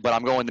sharing it. But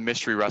I'm going the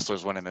mystery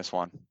wrestlers winning this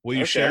one. Will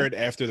you Okay. share it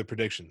after the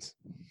predictions?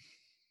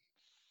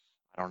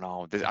 I don't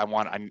know.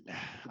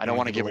 I don't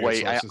want to give your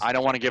away. sources? I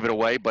don't want to give it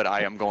away, but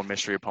I am going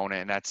mystery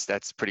opponent, and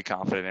that's pretty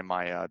confident in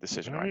my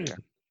decision All right right. here.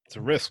 It's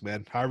a risk,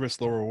 man. High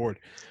risk, low reward.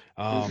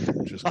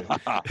 Just kidding.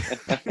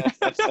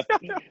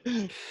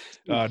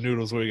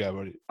 Noodles, what do you got,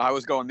 buddy? I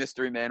was going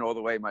mystery man all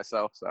the way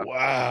myself. So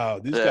Wow,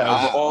 these yeah,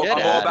 guys.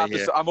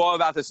 I'm all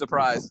about the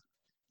surprise.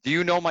 Do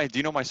you know my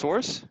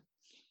source?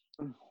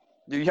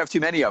 You have too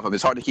many of them.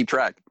 It's hard to keep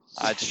track.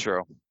 That's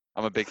true.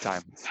 I'm a big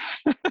time.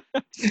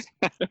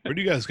 Where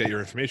do you guys get your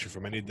information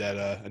from? I need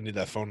that. I need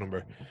that phone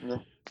number. Yeah.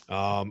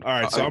 All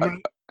right, so I'm gonna.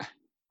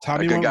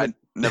 Tommy, A good guy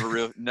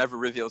wanted- never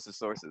reveals his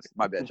sources.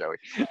 My bad, Joey.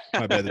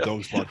 my bad. The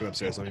dog's barking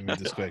upstairs. Let me mute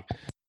this quick.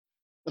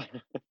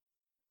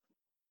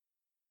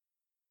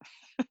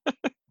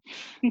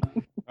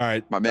 All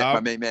right, My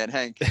main man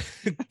Hank.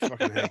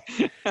 fucking hell.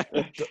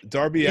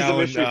 Darby He's the Allin.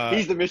 mystery.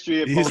 He's the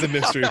mystery opponent. He's the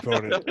mystery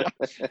opponent.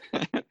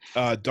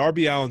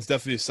 Darby Allin's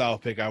definitely a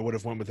solid pick. I would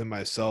have went with him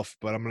myself,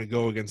 but I'm going to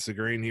go against the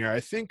grain here. I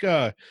think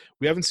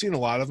we haven't seen a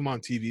lot of him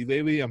on TV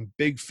lately. I'm a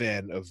big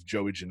fan of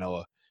Joey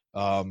Janela.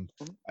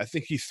 I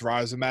think he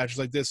thrives in matches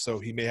like this, so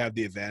he may have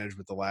the advantage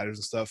with the ladders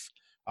and stuff.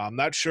 I'm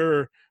not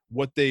sure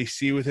what they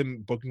see with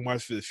him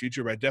booking-wise for the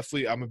future, but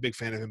I'm a big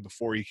fan of him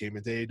before he came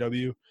into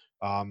AEW.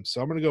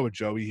 So I'm going to go with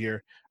Joey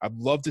here. I'd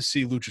love to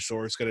see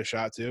Luchasaurus get a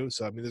shot too.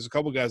 So, I mean, there's a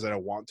couple guys that I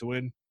want to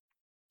win,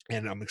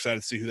 and I'm excited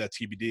to see who that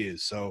TBD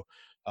is. So,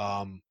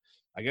 I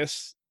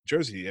guess,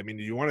 Jersey, I mean,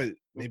 do you want to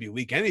maybe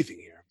leak anything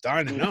here? I'm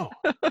dying to know.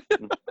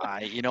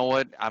 You know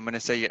what? I'm going to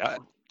say you're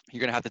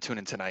going to have to tune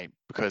in tonight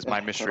because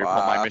my mystery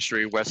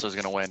wrestler is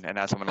going to win, and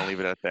I'm going to leave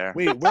it at there.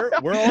 Wait, where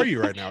are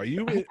you right now?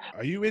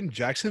 Are you in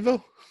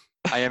Jacksonville?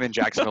 I am in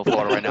Jacksonville,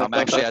 Florida right now. I'm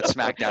actually at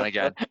SmackDown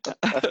again.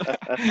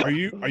 Are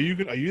you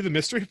the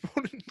mystery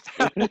opponent?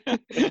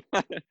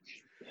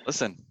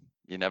 Listen,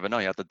 you never know.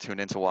 You have to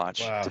tune in to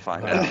watch Wow. to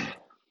find out.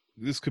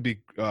 This could be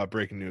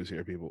breaking news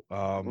here, people.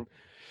 All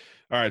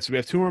right, so we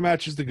have 2 more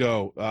matches to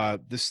go.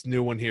 This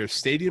new one here,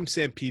 Stadium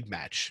Stampede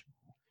match.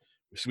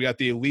 So we got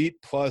the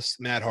Elite plus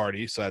Matt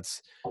Hardy. So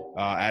that's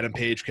Adam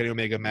Page, Kenny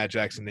Omega, Matt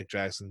Jackson, Nick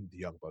Jackson, the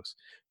Young Bucks,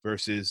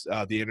 versus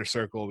the Inner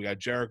Circle. We got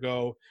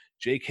Jericho,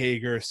 Jake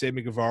Hager,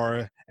 Sammy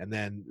Guevara, and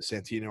then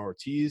Santino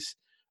Ortiz.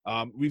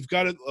 We've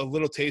got a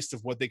little taste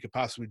of what they could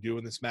possibly do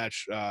in this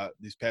match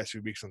these past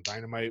few weeks on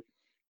Dynamite,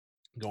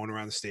 going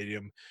around the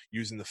stadium,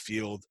 using the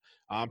field.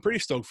 I'm pretty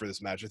stoked for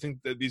this match. I think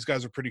that these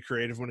guys are pretty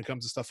creative when it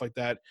comes to stuff like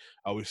that.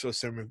 We saw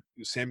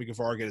Sammy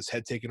Guevara get his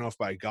head taken off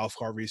by a golf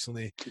cart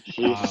recently.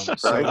 Yeah.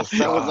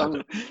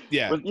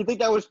 You think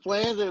that was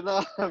planned or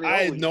not?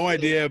 I had no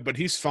idea, but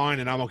he's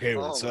fine, and I'm okay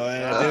with it. So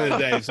at the end of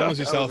the day, as long as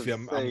he's healthy,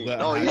 I'm glad.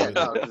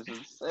 That was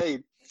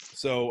insane.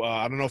 So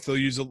I don't know if they'll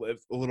use a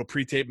little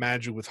pre-tape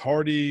magic with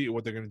Hardy, or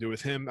what they're going to do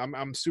with him.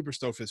 I'm super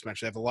stoked for this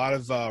match. They have a lot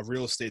of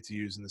real estate to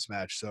use in this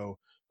match. So,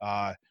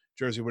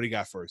 Jersey, what do you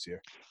got for us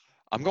here?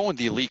 I'm going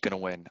the Elite going to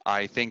win.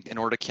 I think in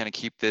order to kind of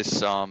keep this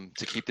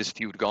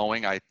feud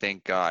going, I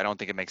don't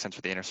think it makes sense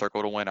for the Inner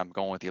Circle to win. I'm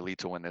going with the Elite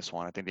to win this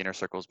one. I think the Inner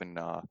Circle's been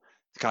to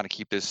kind of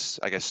keep this,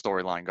 I guess,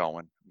 storyline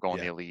going. I'm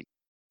going the Elite.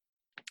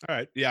 All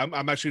right. Yeah,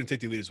 I'm actually going to take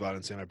the Elite as well. I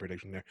didn't say my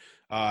prediction there.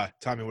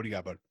 Tommy, what do you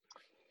got, bud?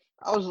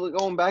 I was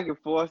going back and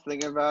forth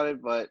thinking about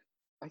it, but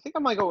I think I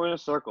might go Inner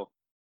Circle.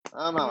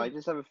 I don't know. I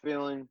just have a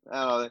feeling.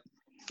 I don't know.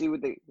 See what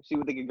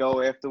they could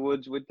go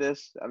afterwards with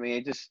this. I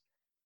mean, just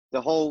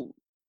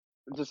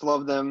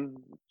love them.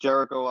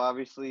 Jericho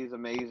obviously is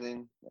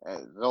amazing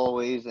as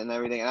always and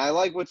everything. And I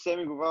like what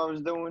Sammy Guevara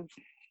is doing.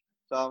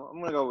 So I'm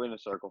gonna go Inner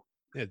Circle.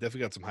 Yeah, definitely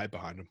got some hype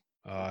behind him.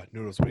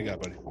 Noodles, what do you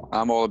got, buddy?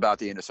 I'm all about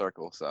the Inner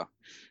Circle, so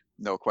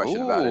no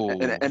question about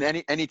it.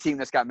 And any team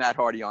that's got Matt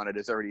Hardy on it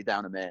is already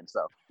down a man.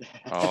 So.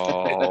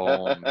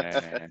 Oh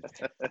man.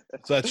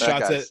 So that's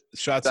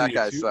shots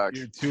at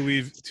your two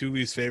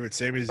least favorite,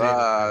 Sami Zayn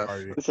and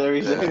Hardy.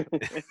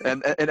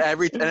 And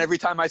every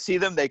time I see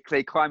them, they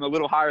climb a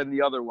little higher than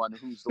the other one.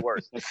 Who's the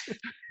worst?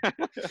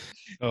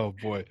 Oh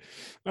boy!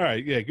 All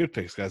right, yeah, good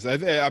picks, guys.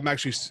 I'm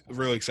actually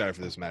really excited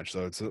for this match.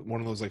 So it's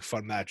one of those like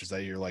fun matches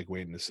that you're like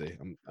waiting to see.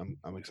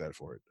 I'm excited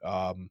for it.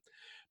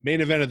 Main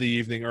event of the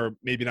evening, or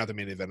maybe not the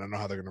main event. I don't know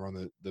how they're going to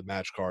run the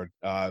match card.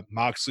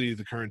 Moxley,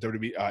 the current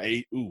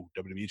WWE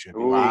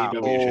champion. Wow.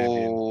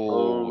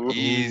 AEW champion.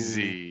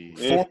 Easy.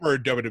 Former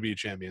WWE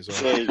champion. So,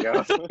 there you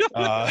go.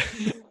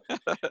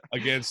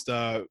 Against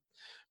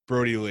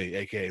Brody Lee,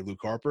 a.k.a. Luke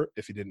Harper,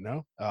 if you didn't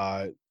know.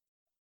 Here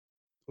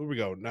we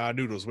go.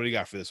 Noodles, what do you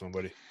got for this one,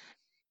 buddy?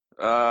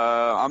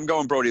 I'm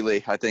going Brody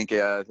Lee. I think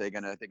they're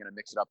gonna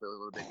mix it up a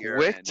little bit here.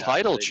 Quick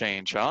title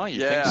change, huh? You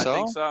think so? I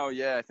think so.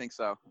 Yeah, I think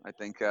so. I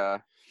think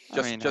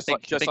just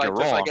like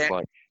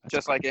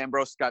Just like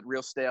Ambrose got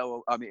real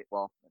stale.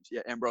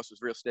 Ambrose was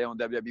real stale in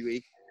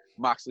WWE.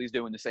 Moxley's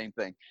doing the same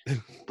thing.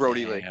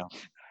 Brody Lee.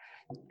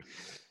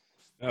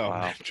 Oh,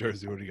 Wow. man,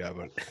 Jersey, what do you got,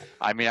 bud?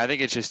 I mean, I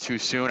think it's just too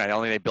soon. I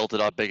don't think they built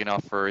it up big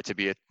enough for it to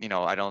be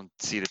I don't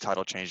see the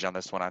title change on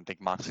this one. I think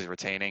Moxley's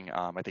retaining.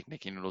 I think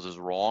Nikki Noodles is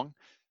wrong.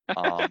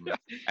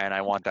 And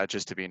I want that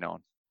just to be known.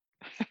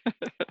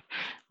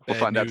 We'll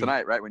find out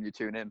tonight, right, when you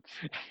tune in.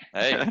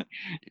 Hey,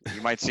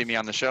 you might see me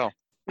on the show.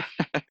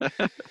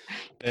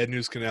 Bad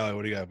news, Canelo.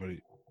 What do you got,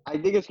 buddy? I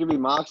think it's gonna be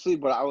Moxley,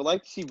 but I would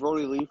like to see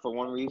Brody Lee for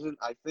one reason.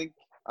 I think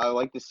I would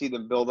like to see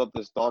them build up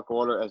this Dark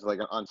Order as like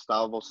an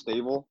unstoppable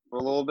stable for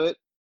a little bit.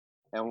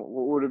 And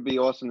would it be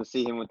awesome to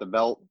see him with the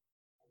belt?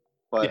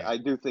 But Yeah. I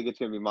do think it's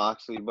going to be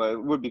Moxley, but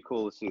it would be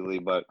cool to see Lee,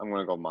 but I'm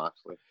going to go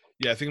Moxley.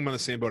 Yeah, I think I'm on the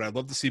same boat. I'd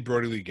love to see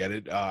Brody Lee get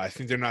it. I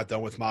think they're not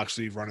done with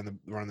Moxley running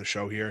the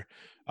show here.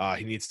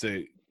 He needs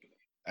to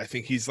 – I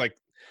think he's like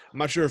 – I'm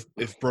not sure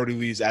if Brody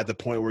Lee's at the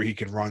point where he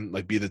can run,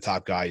 like be the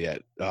top guy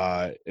yet.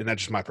 And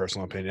that's just my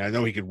personal opinion. I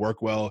know he could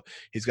work well.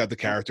 He's got the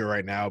character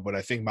right now, but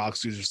I think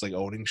Moxley's just like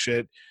owning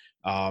shit.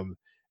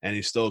 And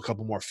he's still a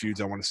couple more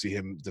feuds. I want to see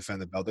him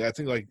defend the belt. I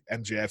think like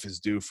MJF is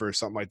due for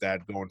something like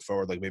that going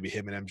forward. Like maybe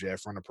him and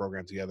MJF run a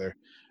program together.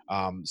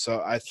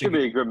 So I think should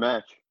be a good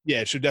match.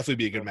 Yeah, it should definitely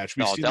be a good match.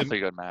 Definitely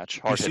a good match.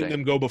 We've seen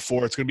them go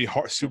before. It's going to be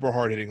super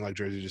hard hitting, like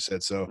Jersey just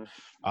said. So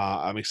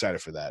I'm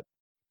excited for that.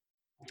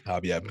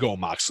 Yeah, I'm going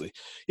Moxley.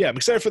 Yeah, I'm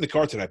excited for the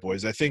card tonight,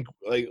 boys. I think,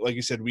 like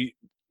you said, we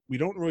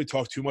don't really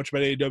talk too much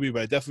about AEW,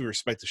 but I definitely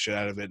respect the shit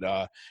out of it.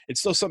 It's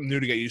still something new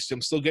to get used to.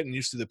 I'm still getting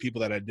used to the people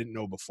that I didn't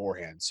know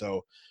beforehand.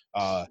 So,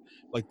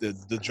 like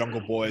the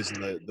Jungle Boys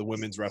and the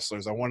women's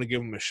wrestlers, I want to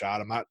give them a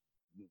shot. I'm not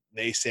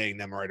naysaying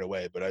them right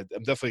away, but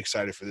I'm definitely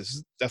excited for this. This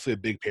is definitely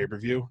a big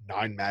pay-per-view,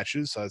 9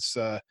 matches. So it's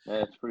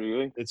it's pretty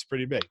big. It's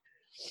pretty big.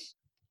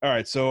 All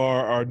right, so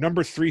our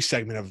number 3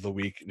 segment of the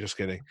week, just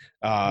kidding,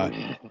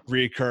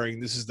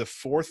 reoccurring. This is the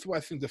 4th. I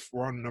think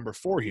we're on number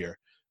 4 here.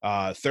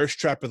 Thirst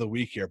trap of the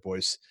week here,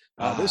 boys.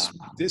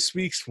 This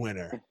week's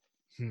winner,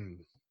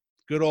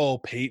 good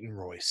old Peyton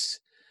Royce.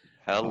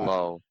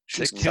 Hello.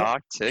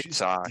 TikTok.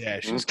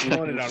 She's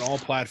killing it on all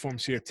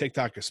platforms here,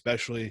 TikTok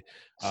especially.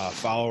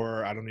 Follow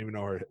her. I don't even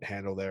know her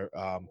handle there.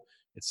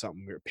 It's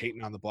something weird,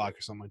 Peyton on the block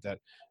or something like that.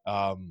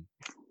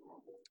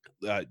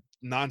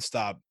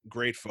 Nonstop,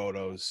 great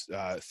photos.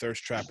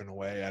 Thirst trapping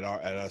away at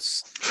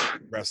us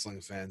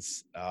wrestling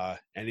fans.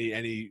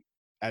 Any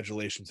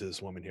adulation to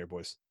this woman here,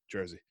 boys?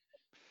 Jersey.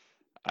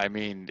 I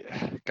mean,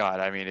 God,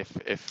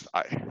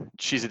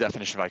 she's a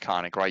definition of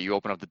iconic, right? You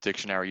open up the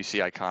dictionary, you see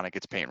iconic,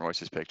 it's Peyton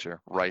Royce's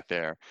picture right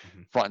there,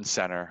 front and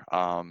center.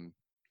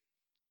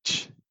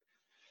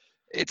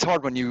 It's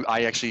hard when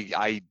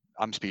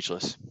I'm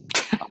speechless.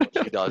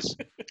 She does.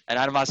 And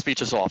I'm not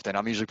speechless often.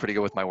 I'm usually pretty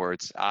good with my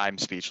words. I'm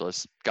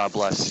speechless. God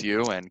bless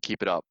you and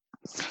keep it up.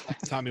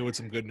 Tommy, with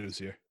some good news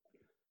here.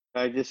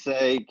 I just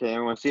say, can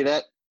everyone see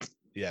that?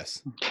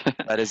 Yes.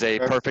 That is a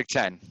perfect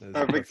 10.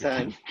 Perfect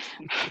 10.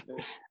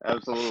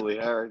 Absolutely.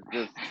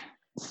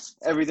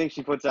 Everything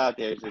she puts out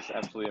there is just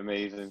absolutely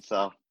amazing.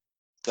 So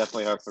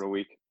definitely her for the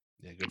week.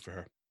 Yeah, good for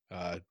her.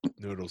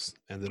 Noodles.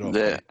 End it off.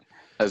 Yeah.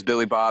 As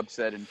Billy Bob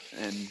said in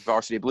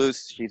Varsity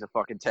Blues, she's a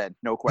fucking 10.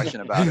 No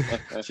question about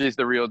it. She's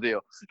the real deal.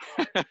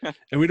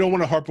 And we don't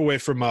want to harp away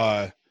from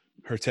her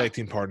tag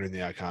team partner in the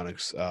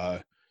Iconics,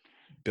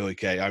 Billy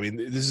Kay. I mean,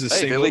 this is a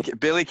single.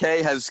 Billy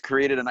Kay has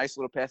created a nice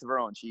little path of her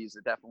own. She's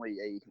definitely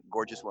a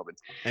gorgeous woman.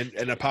 And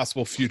a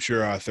possible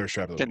future thirst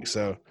trap of the week.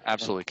 So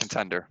absolutely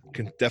contender.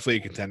 Definitely a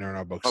contender in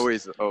our books.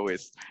 Always.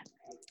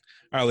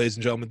 All right, ladies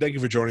and gentlemen, thank you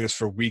for joining us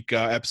for week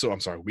 5,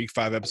 episode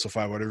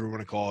 5, whatever you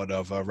want to call it,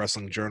 of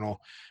Wrestling Journal.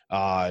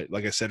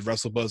 Like I said,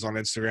 WrestleBuzz on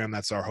Instagram.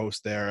 That's our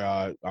host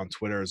there on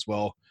Twitter as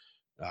well.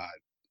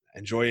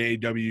 Enjoy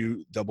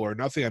AEW Double or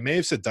Nothing. I may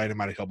have said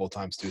Dynamite a couple of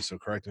times too, so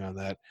correct me on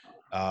that.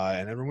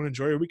 And everyone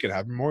enjoy your weekend.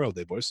 Happy Memorial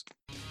Day, boys.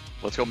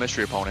 Let's go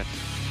mystery opponent.